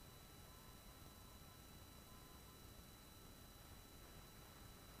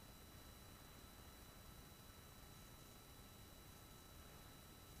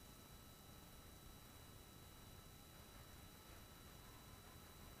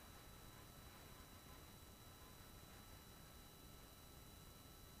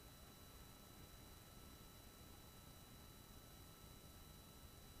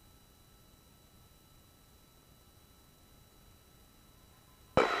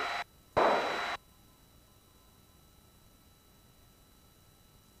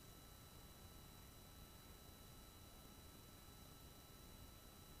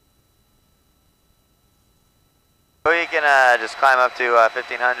 So you can just climb up to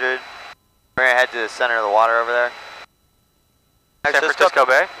 1500. We're gonna head to the center of the water over there. San Francisco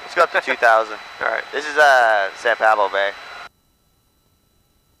Bay? Let's go up to 2000. Alright. This is San Pablo Bay.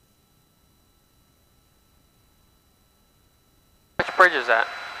 Which bridge is that?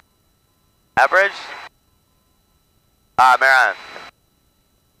 That bridge? Mare Island.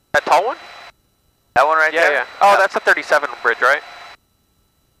 That tall one? That one right there? Yeah. Oh, that's the 37 bridge, right?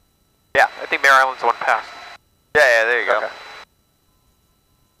 Yeah. I think Mare Island's the one past. Yeah, there you go. Okay.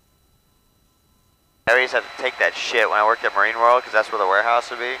 I always have to take that shit when I worked at Marine World because that's where the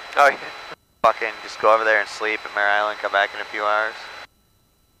warehouse would be. Oh, yeah. Fucking just go over there and sleep at Mare Island, come back in a few hours.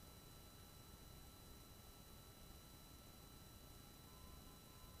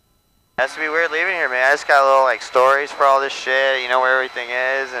 Has to be weird leaving here, man. I just got little like stories for all this shit. You know where everything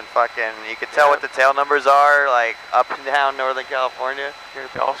is, and fucking you can tell what the tail numbers are, like up and down Northern California. You're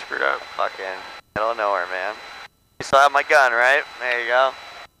gonna be all screwed up. Fucking middle of nowhere, man. You still have my gun, right? There you go.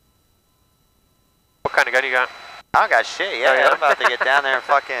 What kind of gun you got? I don't got shit. Yeah, Oh, yeah? I'm about to get down there and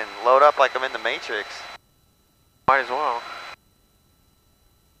fucking load up like I'm in the Matrix. Might as well.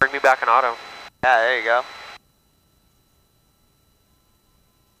 Bring me back an auto. Yeah, there you go.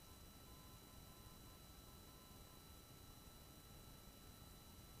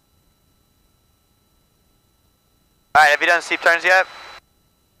 Alright, have you done steep turns yet?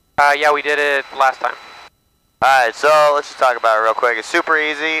 Yeah, we did it last time. Alright, so let's just talk about it real quick. It's super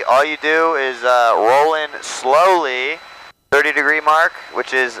easy. All you do is roll in slowly, 30-degree mark,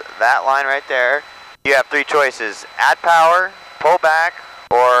 which is that line right there. You have three choices: add power, pull back,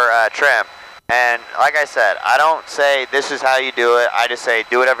 or trim. And like I said, I don't say this is how you do it. I just say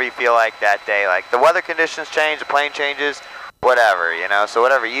do whatever you feel like that day. Like the weather conditions change, the plane changes, whatever, you know. So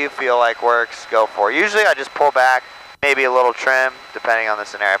whatever you feel like works, go for it. Usually I just pull back, maybe a little trim, depending on the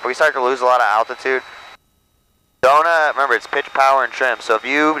scenario. If we start to lose a lot of altitude, don't, remember it's pitch, power, and trim. So if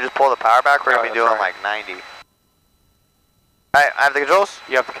you just pull the power back, we're going to be doing like 90. Alright, I have the controls?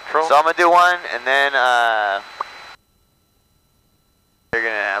 You have the control? So I'm going to do one, and then, you're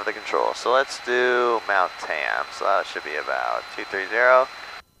going to have the control. So let's do Mount Tam. So that should be about 230.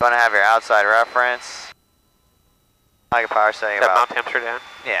 Going to have your outside reference. Like a power setting Is that about... Mount Amsterdam?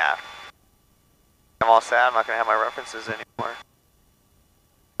 Yeah. I'm all set. I'm not going to have my references anymore.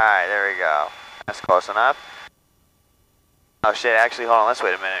 Alright, there we go. That's close enough. Oh shit, actually, hold on. Let's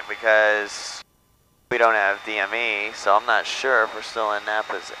wait a minute because we don't have DME, so I'm not sure if we're still in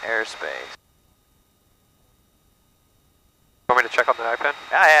Napa's airspace. Want me to check on the iPad?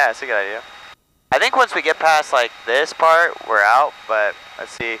 Yeah, that's a good idea. I think once we get past like this part, we're out, but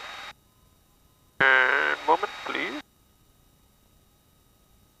let's see. Moment, please.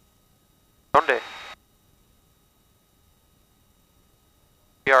 Donde?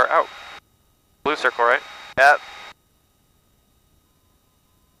 We are out. Blue circle, right? Yep.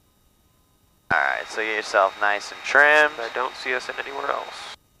 Alright, so get yourself nice and trimmed. I don't see us in anywhere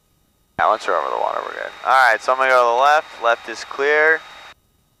else. Yeah, once we're over the water, we're good. Alright, so I'm going to go to the left. Left is clear.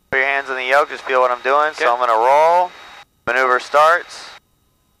 Put your hands on the yoke, just feel what I'm doing. Okay. So I'm going to roll. Maneuver starts.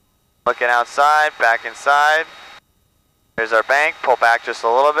 Looking outside, back inside. There's our bank. Pull back just a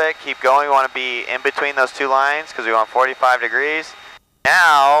little bit. Keep going. We want to be in between those two lines because we want 45 degrees.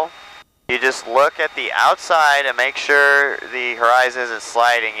 Now, you just look at the outside and make sure the horizon isn't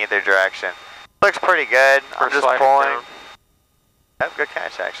sliding either direction. Looks pretty good. I'm just pulling. Yep, good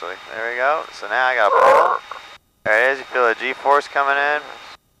catch actually. There we go. So now I got to pull. There it is. You feel the G-force coming in.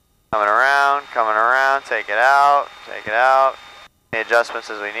 Coming around, take it out. The adjustments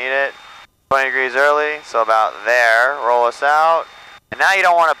as we need it. 20 degrees early, so about there. Roll us out. And now you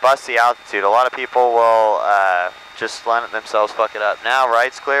don't want to bust the altitude. A lot of people will just let themselves fuck it up. Now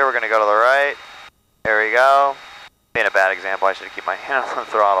right's clear, we're going to go to the right. There we go. Being a bad example, I should keep my hand on the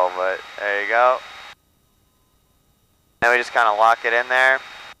throttle, but there you go. Then we just kind of lock it in there.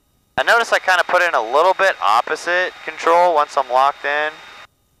 I notice I kind of put in a little bit opposite control once I'm locked in.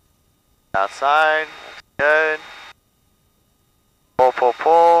 Outside, looks good.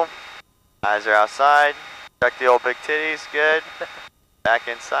 Pull. Eyes are outside. Check the old big titties, good. Back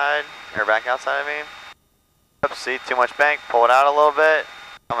inside, or back outside I mean. Oops, see, too much bank, pull it out a little bit.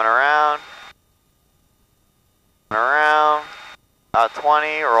 Coming around. About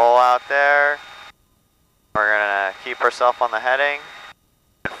 20, roll out there. We're gonna keep ourselves on the heading.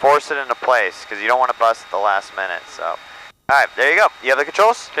 And force it into place, because you don't want to bust at the last minute, so. Alright, there you go. You have the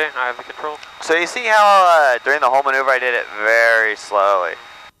controls? Okay, I have the control. So you see how during the whole maneuver I did it very slowly.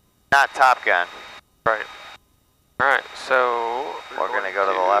 Not Top Gun. Right. Alright, so we're going to go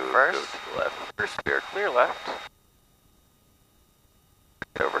to the left first. Go to the left first. Steer clear left.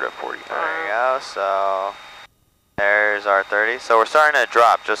 Over to 45. There you go. So there's our 30. So we're starting to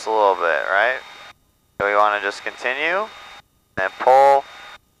drop just a little bit, right? So we want to just continue, then pull,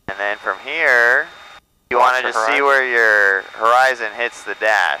 and then from here, you want to just see where your horizon hits the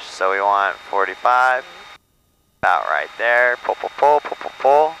dash. So we want 45, about right there. Pull.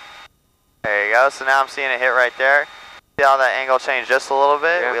 There you go. So now I'm seeing it hit right there. See how that angle changed just a little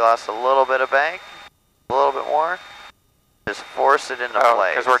bit? Yeah. We lost a little bit of bank, a little bit more. Just force it into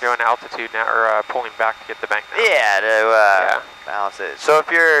place. Because we're doing altitude now, or pulling back to get the bank now. Yeah, to balance it. So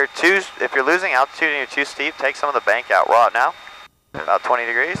if you're losing altitude and you're too steep, take some of the bank out. Roll it now. About 20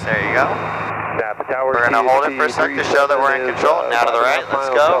 degrees. There you go. We're going to hold it for a sec to show that we're in control. Now to the right. Let's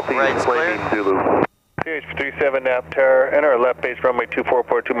go. Right's clear. CH37 Nap Tower, enter left base runway 24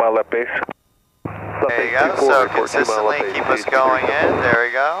 for 2 mile left base. There you go. So consistently keep us going in. There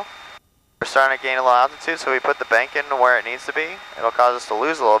we go. We're starting to gain a little altitude, so we put the bank in to where it needs to be. It'll cause us to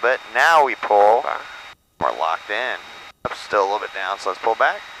lose a little bit. Now we pull. We're locked in. Still a little bit down, so let's pull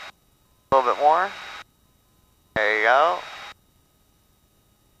back. A little bit more. There you go.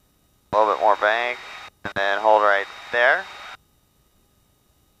 A little bit more bank, and then hold right there.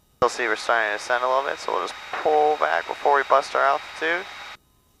 You'll see we're starting to ascend a little bit, so we'll just pull back before we bust our altitude.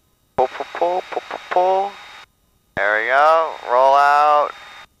 Pull. There we go. Roll out.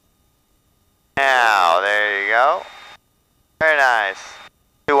 Now, there you go. Very nice.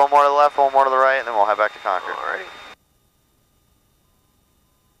 Do one more to the left, one more to the right, and then we'll head back to Concord. Alrighty.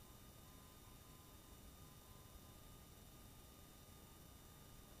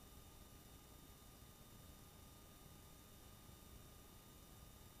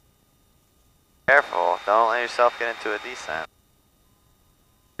 Careful, don't let yourself get into a descent.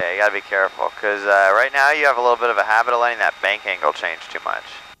 Yeah, you gotta be careful, because right now you have a little bit of a habit of letting that bank angle change too much.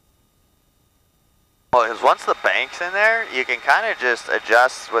 Well, because once the bank's in there, you can kind of just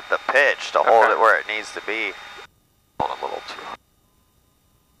adjust with the pitch to hold it where it needs to be. Hold a little too.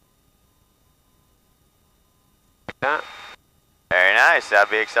 Like that. Very nice, that'd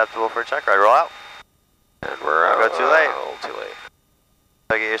be acceptable for a check ride. Roll out. And we're go too late. A little too late.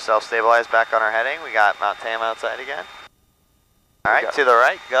 So get yourself stabilized back on our heading. We got Mount Tam outside again. Alright, to the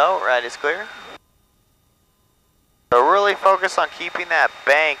right, go. Right is clear. So really focus on keeping that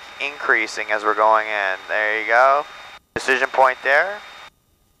bank increasing as we're going in. There you go. Decision point there.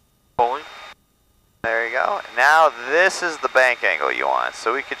 Pulling. There you go. Now this is the bank angle you want.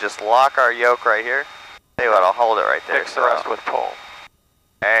 So we could just lock our yoke right here. Tell you what, I'll hold it right there. Fix the rest with pull.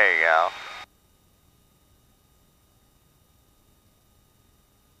 There you go.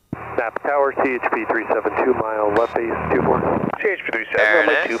 Napa Tower, CHP 372 mile left base 24. CHP 37,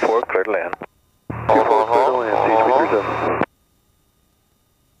 runway 24, clear to land. Hold. CHP 37.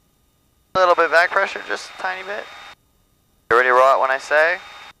 A little bit back pressure, just a tiny bit. You ready to roll out when I say?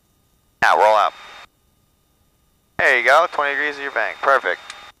 Now roll out. There you go, 20 degrees of your bank, perfect.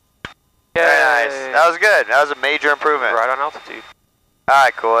 Yay. Very nice, that was good, that was a major improvement. Right on altitude.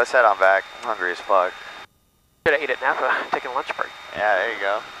 Alright, cool, let's head on back. I'm hungry as fuck. Should have ate at Napa, taking a lunch break. Yeah, there you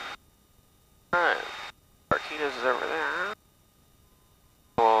go. Alright, Martinez is over there.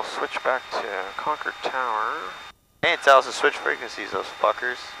 We'll switch back to Concord Tower. They didn't tell us to switch frequencies, those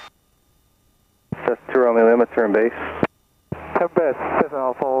fuckers. That's 2 Romeo Lima, turn base. Turn base, Cessna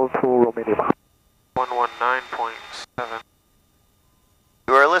Alpha 2 Romeo Lima. 119.7.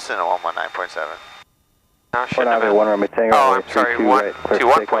 You were listening to 119.7. No, shouldn't have been. 1 Romeo Tango. Oh, I'm sorry,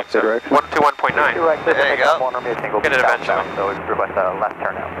 121.7. 121.9. There you go. 1 Romeo Tango. Get it eventually. So we request a left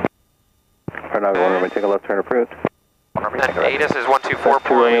turn out. 1 Romeo Tango, left turn approved. And ATIS is 124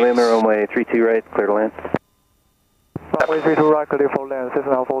 2 Romeo Lima, points. runway 32 right, clear to land. Runway 32 right, clear for land,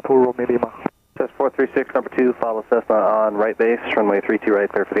 Cessna Alpha 2 Romeo Lima. Cessna 436, number 2, follow Cessna on right base, runway 32 right,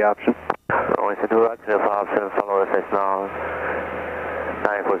 clear for the option. Runway 32 right, clear for option, follow Cessna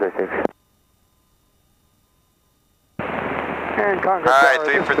 9436. Alright,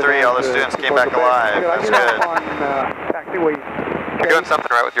 3 for 3, all the students came back alive. That's good. You're doing something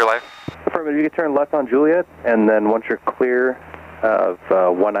right with your life. Affirmative, you can turn left on Juliet, and then once you're clear of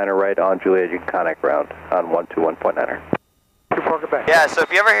 19er right on Juliet, you can contact ground on 121.9er. Yeah, so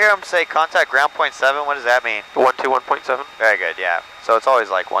if you ever hear them say contact ground point 7, what does that mean? 121.7. Very good, yeah. So it's always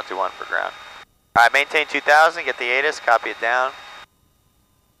like 121 for ground. Alright, maintain 2000, get the ATIS, copy it down.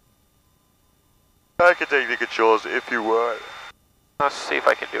 I can take the controls if you want. Let's see if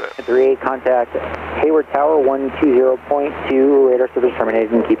I can do it. 38, contact Hayward Tower 120.2, radar service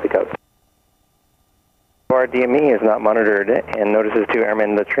terminated, and keep the code. Our DME is not monitored and notices to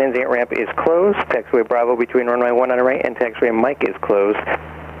airmen the transient ramp is closed. Taxiway Bravo between runway 19 right and taxiway Mike is closed.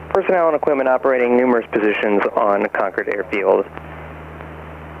 Personnel and equipment operating numerous positions on Concord Airfield.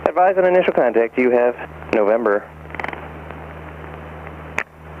 Advise on initial contact. You have November.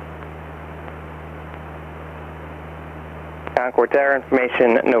 Concord Tower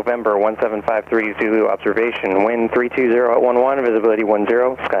information, November 1753 Zulu observation. Wind 320 at 11, visibility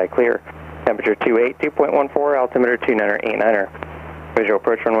 10, sky clear. Temperature 28, 2.14, altimeter 29er, 89er. Visual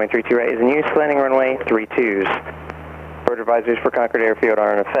approach runway 32 right is in use, landing runway 32s. Bird advisories for Concord Airfield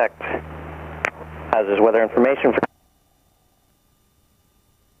are in effect. As is weather information for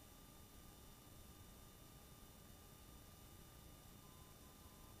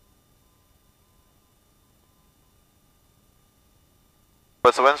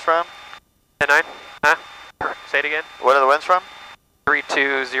What's the winds from? 10-9. Huh? Say it again. What are the winds from?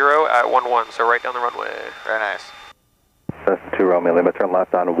 320 at 11, so right down the runway. Very nice. That's 2 Romeo Lima, turn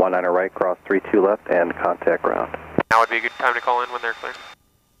left on 19er right, cross 32 left, and contact ground. Now would be a good time to call in when they're clear.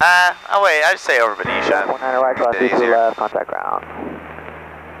 Oh wait, I'd say over Benicia. 19 right, cross 32 left, contact ground.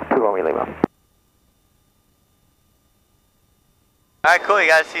 2 Romeo Lima. Alright, cool, you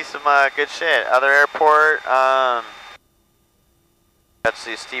guys see some good shit. Other airport, got to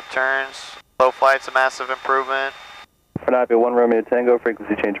see steep turns. Low flight's a massive improvement. For not be 1 Romeo Tango,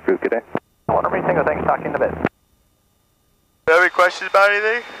 frequency change approved. Good day. 1 Romeo Tango, thanks, talk to you in a bit. Any questions about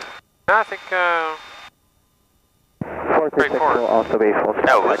anything? No, I think, straightforward. Also base.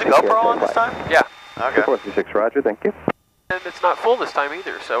 No, was the GoPro on this time? Yeah. Okay. 436, roger, thank you. And it's not full this time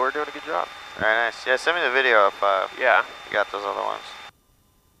either, so we're doing a good job. Very nice. Yeah, send me the video if Yeah. you got those other ones.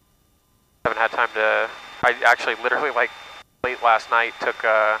 Haven't had time to, I actually literally like late last night took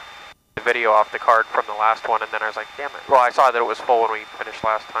the video off the card from the last one, and then I was like, damn it. Well, I saw that it was full when we finished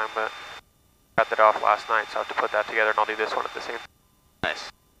last time, but got that off last night, so I have to put that together, and I'll do this one at the same time.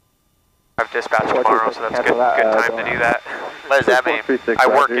 Nice. I have dispatch tomorrow, so that's good time to do that. What does that mean? I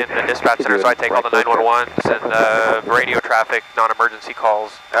work in the dispatch center, so I take all the 911s and radio traffic, non-emergency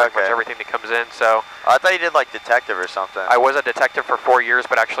calls, pretty much everything that comes in, so. I thought you did like detective or something. I was a detective for 4 years,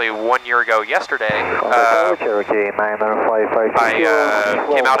 but actually 1 year ago yesterday, I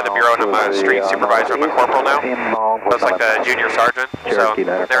came out of the bureau and I'm a street supervisor. I'm a corporal now. So it's like the junior sergeant. So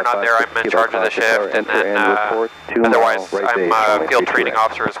they're not there, I'm in charge of the shift. And then otherwise I'm a field training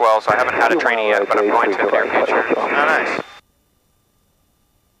officer as well, so I haven't had a trainee yet, but I'm going to in the near future. Oh, nice.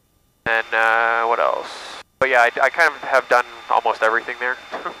 And what else? But yeah, I kind of have done almost everything there.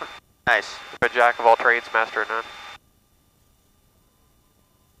 Nice. A jack of all trades, master of none.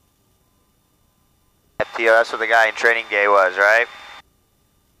 FTO, that's what the guy in training day was, right?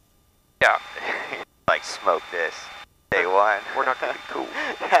 Yeah. Like, smoke this. Day one. We're not going to be cool.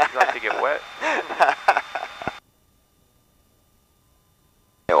 You like to get wet.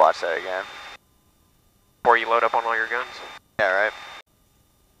 Yeah, watch that again. Before you load up on all your guns. Yeah, right.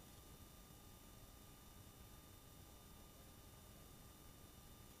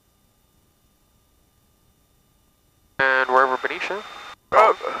 And we're over Benicia.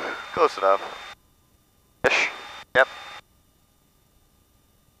 Oh, close enough. Ish. Yep.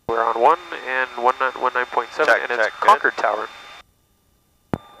 We're on 1 and 19.7, and it's check, Concord Tower.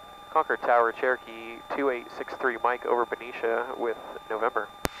 Concord Tower, Cherokee 2863 Mike over Benicia with November.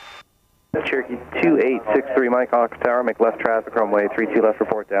 Cherokee 2863 Mike, Concord Tower, make left traffic runway 32 left,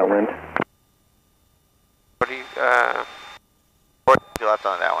 report downwind. What do you, 42 left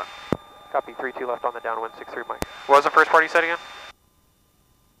on that one. copy 32 left on the downwind, 63 Mike. What was the first part you said again?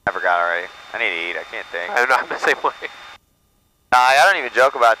 I forgot already. I need to eat, I can't think. I don't know, I'm the same way. Nah, I don't even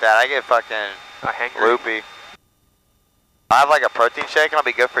joke about that. I get fucking loopy. I have like a protein shake and I'll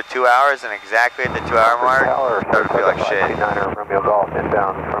be good for 2 hours, and exactly at the 2 hour mark, I feel like shit. 29er Romeo Golf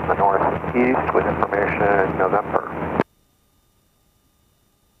inbound from the northeast with information November.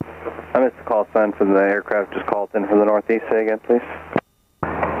 I missed the call sign from the aircraft, just called in from the northeast. Say again, please.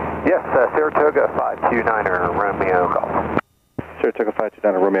 Yes, Saratoga 529er Romeo Golf. Saratoga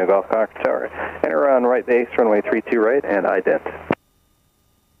 529er Romeo Golf, Concord Tower. Enter on right base, runway 32 right, and ident.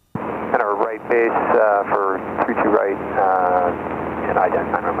 And our right base for 32 right and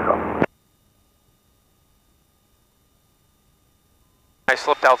ident 9 Romeo Golf. I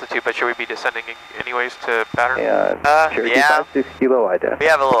slipped altitude, but should we be descending anyways to pattern? Yeah, 6 kilo ident. We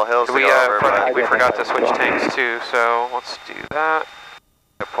have a little hills to go over, but we forgot to switch tanks too, so let's do that.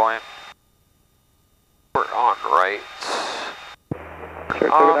 Good point. We're on right.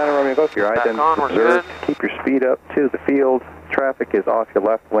 Saratoga 9 Romeo Golf, your ident observed. Keep your speed up to the field. Traffic is off your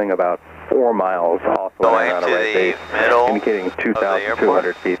left wing about 4 miles, also going on to a right base, indicating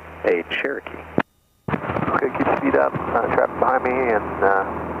 2,200 feet, a Cherokee. Okay, keep speed up, traffic behind me, and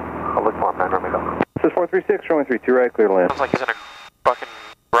I'll look for him, 9 Romeo Golf. This is 436, runway 32 right, clear to land. Sounds like he's in a fucking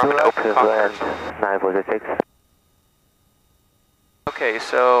Roman open Concord. 9466. Okay,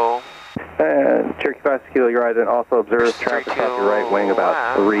 so... And Cherokee 5 kilo, your ident also observes traffic off your right wing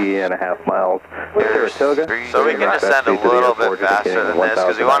about 3.5 miles. Saratoga. So we can descend a little bit faster than this,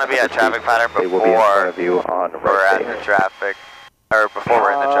 because we want to be at traffic pattern before we're at the traffic. Or before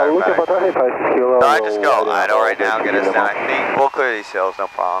we're in the traffic pattern. So I just go idle right now, get us down. I think we'll clear these hills, no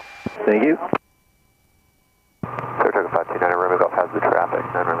problem. Thank you. Saratoga 529 Romeo Golf has the traffic,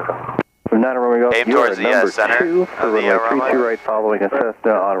 9 Romeo Golf. From 9 Romeo Golf, aim you are towards the number center 2 for runway 32 right, following a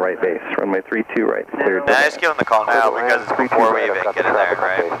Cessna on right base. Runway 32 right, cleared. And I just give him the call now because it's before we even get in there,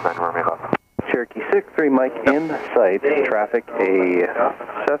 right? Cherokee 63 Mike in sight. Traffic a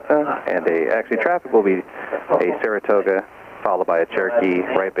Cessna and traffic will be a Saratoga, followed by a Cherokee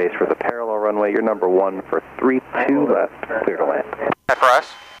right base for the parallel runway. You're number 1 for 32 left, clear to land. That for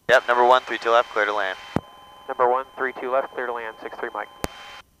us? Yep, number 1, 32 left, clear to land. Number 1, 32 left, clear to land, 63 Mike.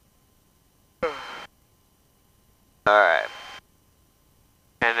 Alright.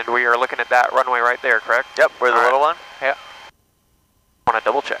 And then we are looking at that runway right there, correct? Yep, we're the little one? Yeah. Want to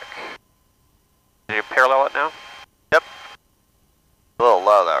double check. Can you parallel it now? Yep. A little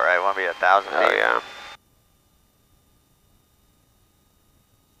low though, right? Want to be 1,000 feet? Oh, yeah.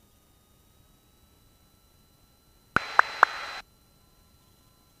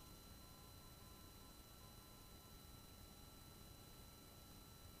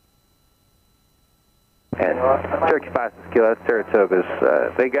 And Cherokee 5 kilo, that's Saratoga's,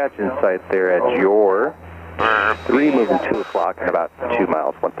 they got you in sight there at your 3 moving 2 o'clock and about 2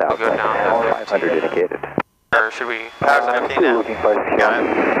 miles, 1,500 indicated. Or should we pass on 15 now?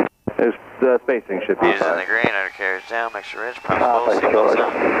 Got it. The spacing should be He's in the green, undercarriage down, makes sure ridge, pump seatbelts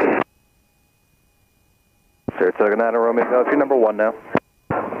down. Saratoga 9 Romeo Golf, you're number 1 now.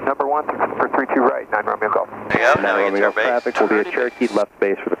 Number 1 for 32 right, 9 Romeo Golf. There you go, now we get to our base. Traffic will be a Cherokee left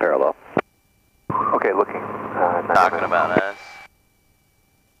base for the parallel. Okay, looking. Talking about us.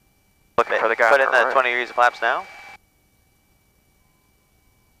 Looking for the guy. Put in the 20 degrees of flaps now.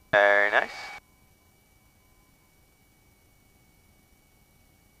 Very nice.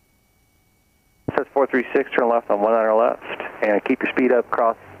 It says 436, turn left on 19 left, and keep your speed up,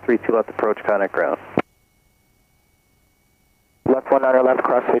 cross 32 left, approach contact ground. Left 19 left,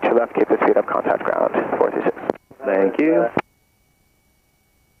 cross 32 left, keep the speed up, contact ground, 436. Thank you.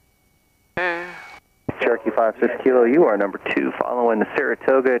 Cherokee 5 kilo, you are number 2, following the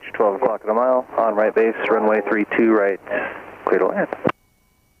Saratoga at your 12 o'clock at a mile, on right base, runway 32 right, clear to land.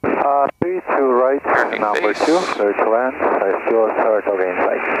 32 right, number 2, clear to land, still Saratoga in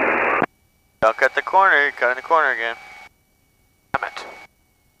sight. Don't cut the corner, you're cutting the corner again. Damn it.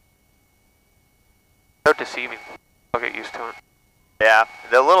 So deceiving. I'll get used to it. Yeah,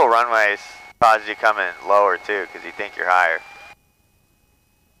 the little runways cause you come in lower too, because you think you're higher.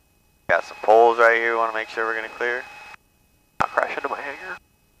 Got some poles right here, want to make sure we're going to clear. Not crash into my hangar.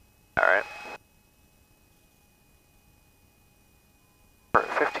 Alright. We're at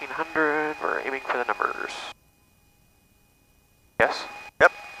 1500, we're aiming for the numbers. Yes?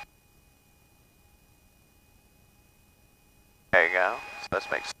 Yep. There you go. So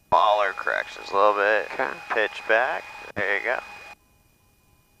let's make small corrections a little bit. Okay. Pitch back. There you go.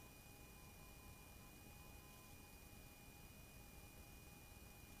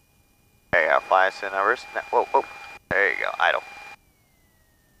 There you go. Fly us in numbers. No, whoa, whoa. There you go. Idle.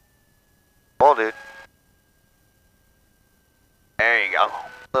 Hold, dude. There you go.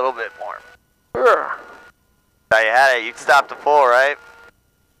 A little bit more. Now you had it. You'd stop to pull, right?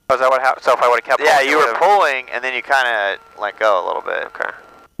 Oh, is that what happened? So if I would have kept yeah, pulling, you were pulling, and then you kind of let go a little bit. Okay.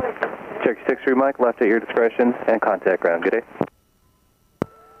 Cherokee 63 Mike, left at your discretion, and contact ground. Good day.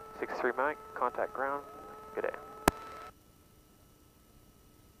 63 Mike, contact ground. Good day.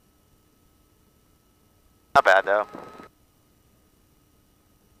 Not bad, though.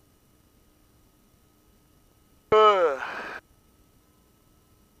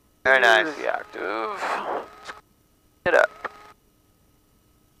 Very nice. Active. Hit up.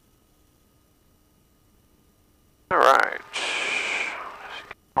 Alright.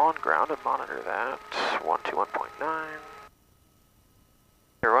 On ground and monitor that. 121.9.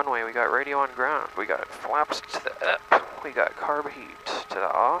 Your runway, we got radio on ground. We got flaps to the up. We got carb heat to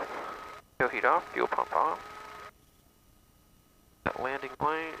the off. Fuel heat off, fuel pump off. That landing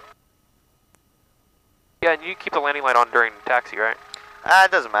light. Yeah, and you keep the landing light on during taxi, right?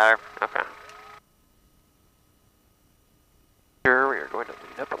 It doesn't matter. Okay. Here we are going to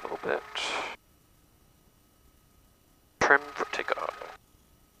lean up a little bit. Trim for takeoff.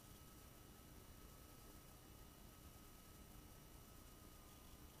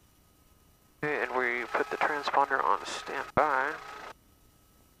 Okay, and we put the transponder on standby.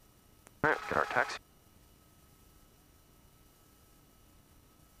 Alright, get our taxi.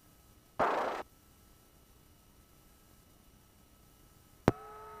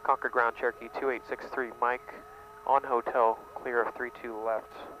 Concord Ground Cherokee 2863 Mike on hotel, clear of 32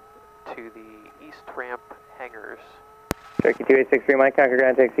 left to the east ramp hangars. Cherokee 2863 Mike, Concord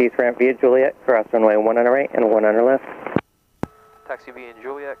Ground, taxi east ramp via Juliet, cross runway 1 on the right and 1 on the left. Taxi via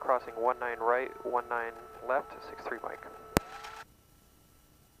Juliet, crossing 19 right, 19 left, 63 Mike.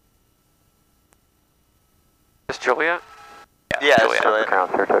 Is Juliet? Yeah, Juliet. Juliet.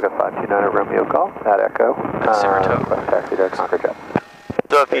 Ground Saratoga 529 at Romeo Golf at Echo. Saratoga. Taxi to Concord Jet.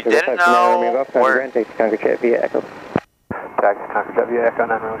 So if you didn't know where... Taxi Concord Jet via Echo. Taxi Concord Jet via Echo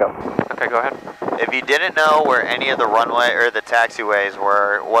 9 Romeo Golf. Okay, go ahead. If you didn't know where any of the runway or the taxiways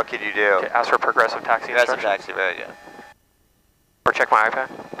were, what could you do? Okay, ask for progressive taxi Progressive instructions. taxi, yeah. Or check my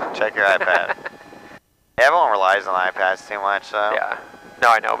iPad. Check your iPad. Everyone relies on iPads too much, so... Yeah. No,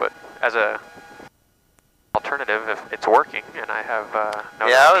 I know, but as a alternative, if it's working and I have no...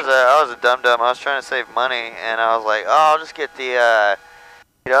 Yeah, I was a dum-dum. I was trying to save money, and I was like, oh, I'll just get the,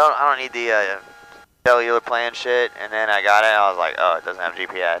 you know, I don't need the cellular plan shit, and then I got it, and I was like, oh, it doesn't have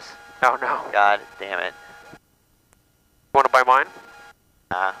GPS. Oh, no. God damn it. You want to buy mine?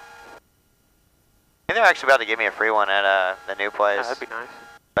 Nah. I think they're actually about to give me a free one at the new place. Yeah, that'd be nice.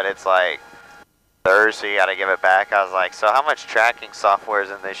 But it's like Thursday, so you gotta give it back. I was like, so how much tracking software is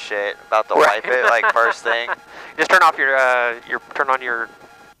in this shit? About to wipe it like first thing. Just turn off your turn on your, you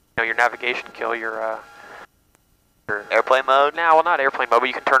know, your navigation kill, your airplane mode? No, well, not airplane mode, but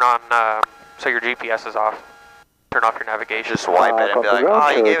you can turn on so your GPS is off. Turn off your navigation. Just wipe it and be like, oh,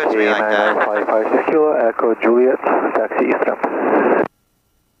 you gave it to me like that. 556 Kilo, Echo Juliet, taxi east ramp.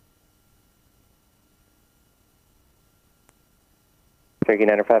 Cherokee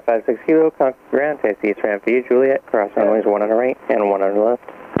 9556 Kilo, Concord Ground, taxi east ramp via Juliet, cross runways 1 on the right and 1 on the left.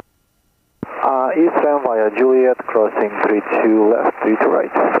 East ramp via Juliet, crossing 32 left, 32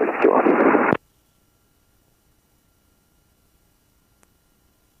 right, 30 Kilo.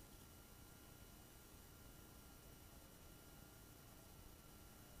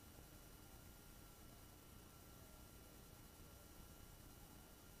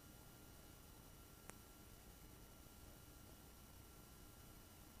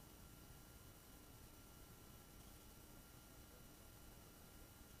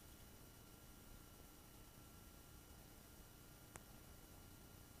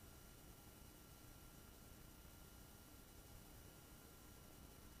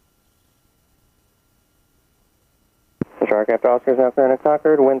 Aircraft officers now clearing at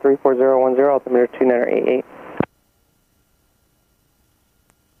Concord, wind 34010, altimeter 2988.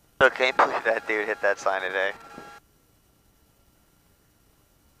 So can't believe that dude hit that sign today.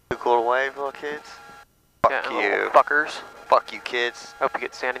 Too cool to wave, little kids. Fuck Yeah, you. fuckers. Fuck you, kids. Hope you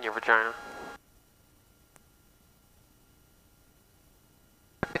get sand in your vagina.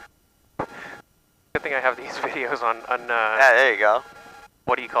 Good thing I have these videos on yeah, there you go.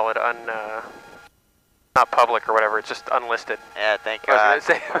 what do you call it, not public or whatever. It's just unlisted. Yeah, thank I God. was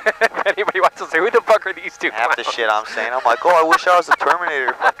gonna say, if anybody wants to say, who the fuck are these two Half clowns? the shit I'm saying, I'm like, oh, I wish I was a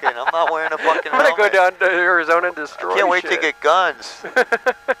Terminator. Fucking, I'm not wearing a fucking I'm gonna helmet. go down to Arizona and destroy I can't wait shit. to get guns.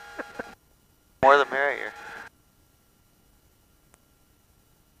 More the merrier.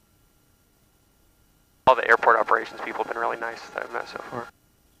 All the airport operations people have been really nice that I've met so far.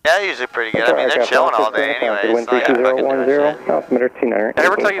 Yeah, usually pretty good. I mean, they're chilling all day anyway. Wind 3010, altimeter 29er. Did I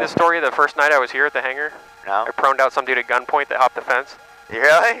ever tell you the story of the first night I was here at the hangar? No. I proned out some dude at gunpoint that hopped the fence.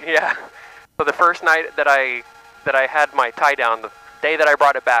 Really? Yeah. So the first night that I had my tie down, the day that I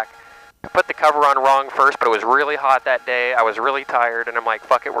brought it back, I put the cover on wrong first, but it was really hot that day. I was really tired, and I'm like,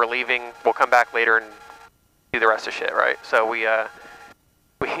 fuck it, we're leaving. We'll come back later and do the rest of shit, right? So we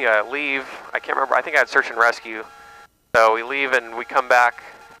leave. I can't remember. I think I had search and rescue. So we leave and we come back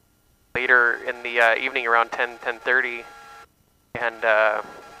later in the evening around 10:30, and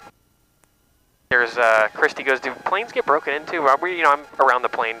there's Christy goes, do planes get broken into? I'm around the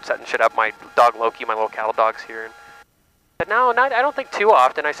plane setting shit up. My dog Loki, my little cattle dog's here. And I said, no, I don't think too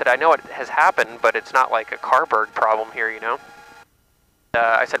often. I said, I know it has happened, but it's not like a Carberg problem here, you know.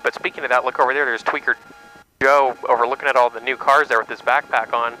 I said, but speaking of that, look over there. There's Tweaker Joe over looking at all the new cars there with his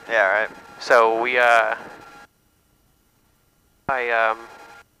backpack on. Yeah, right. So we, I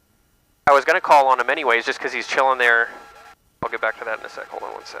was gonna call on him anyways, just because he's chilling there. I'll get back to that in a sec. Hold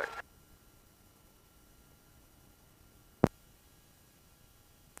on one sec.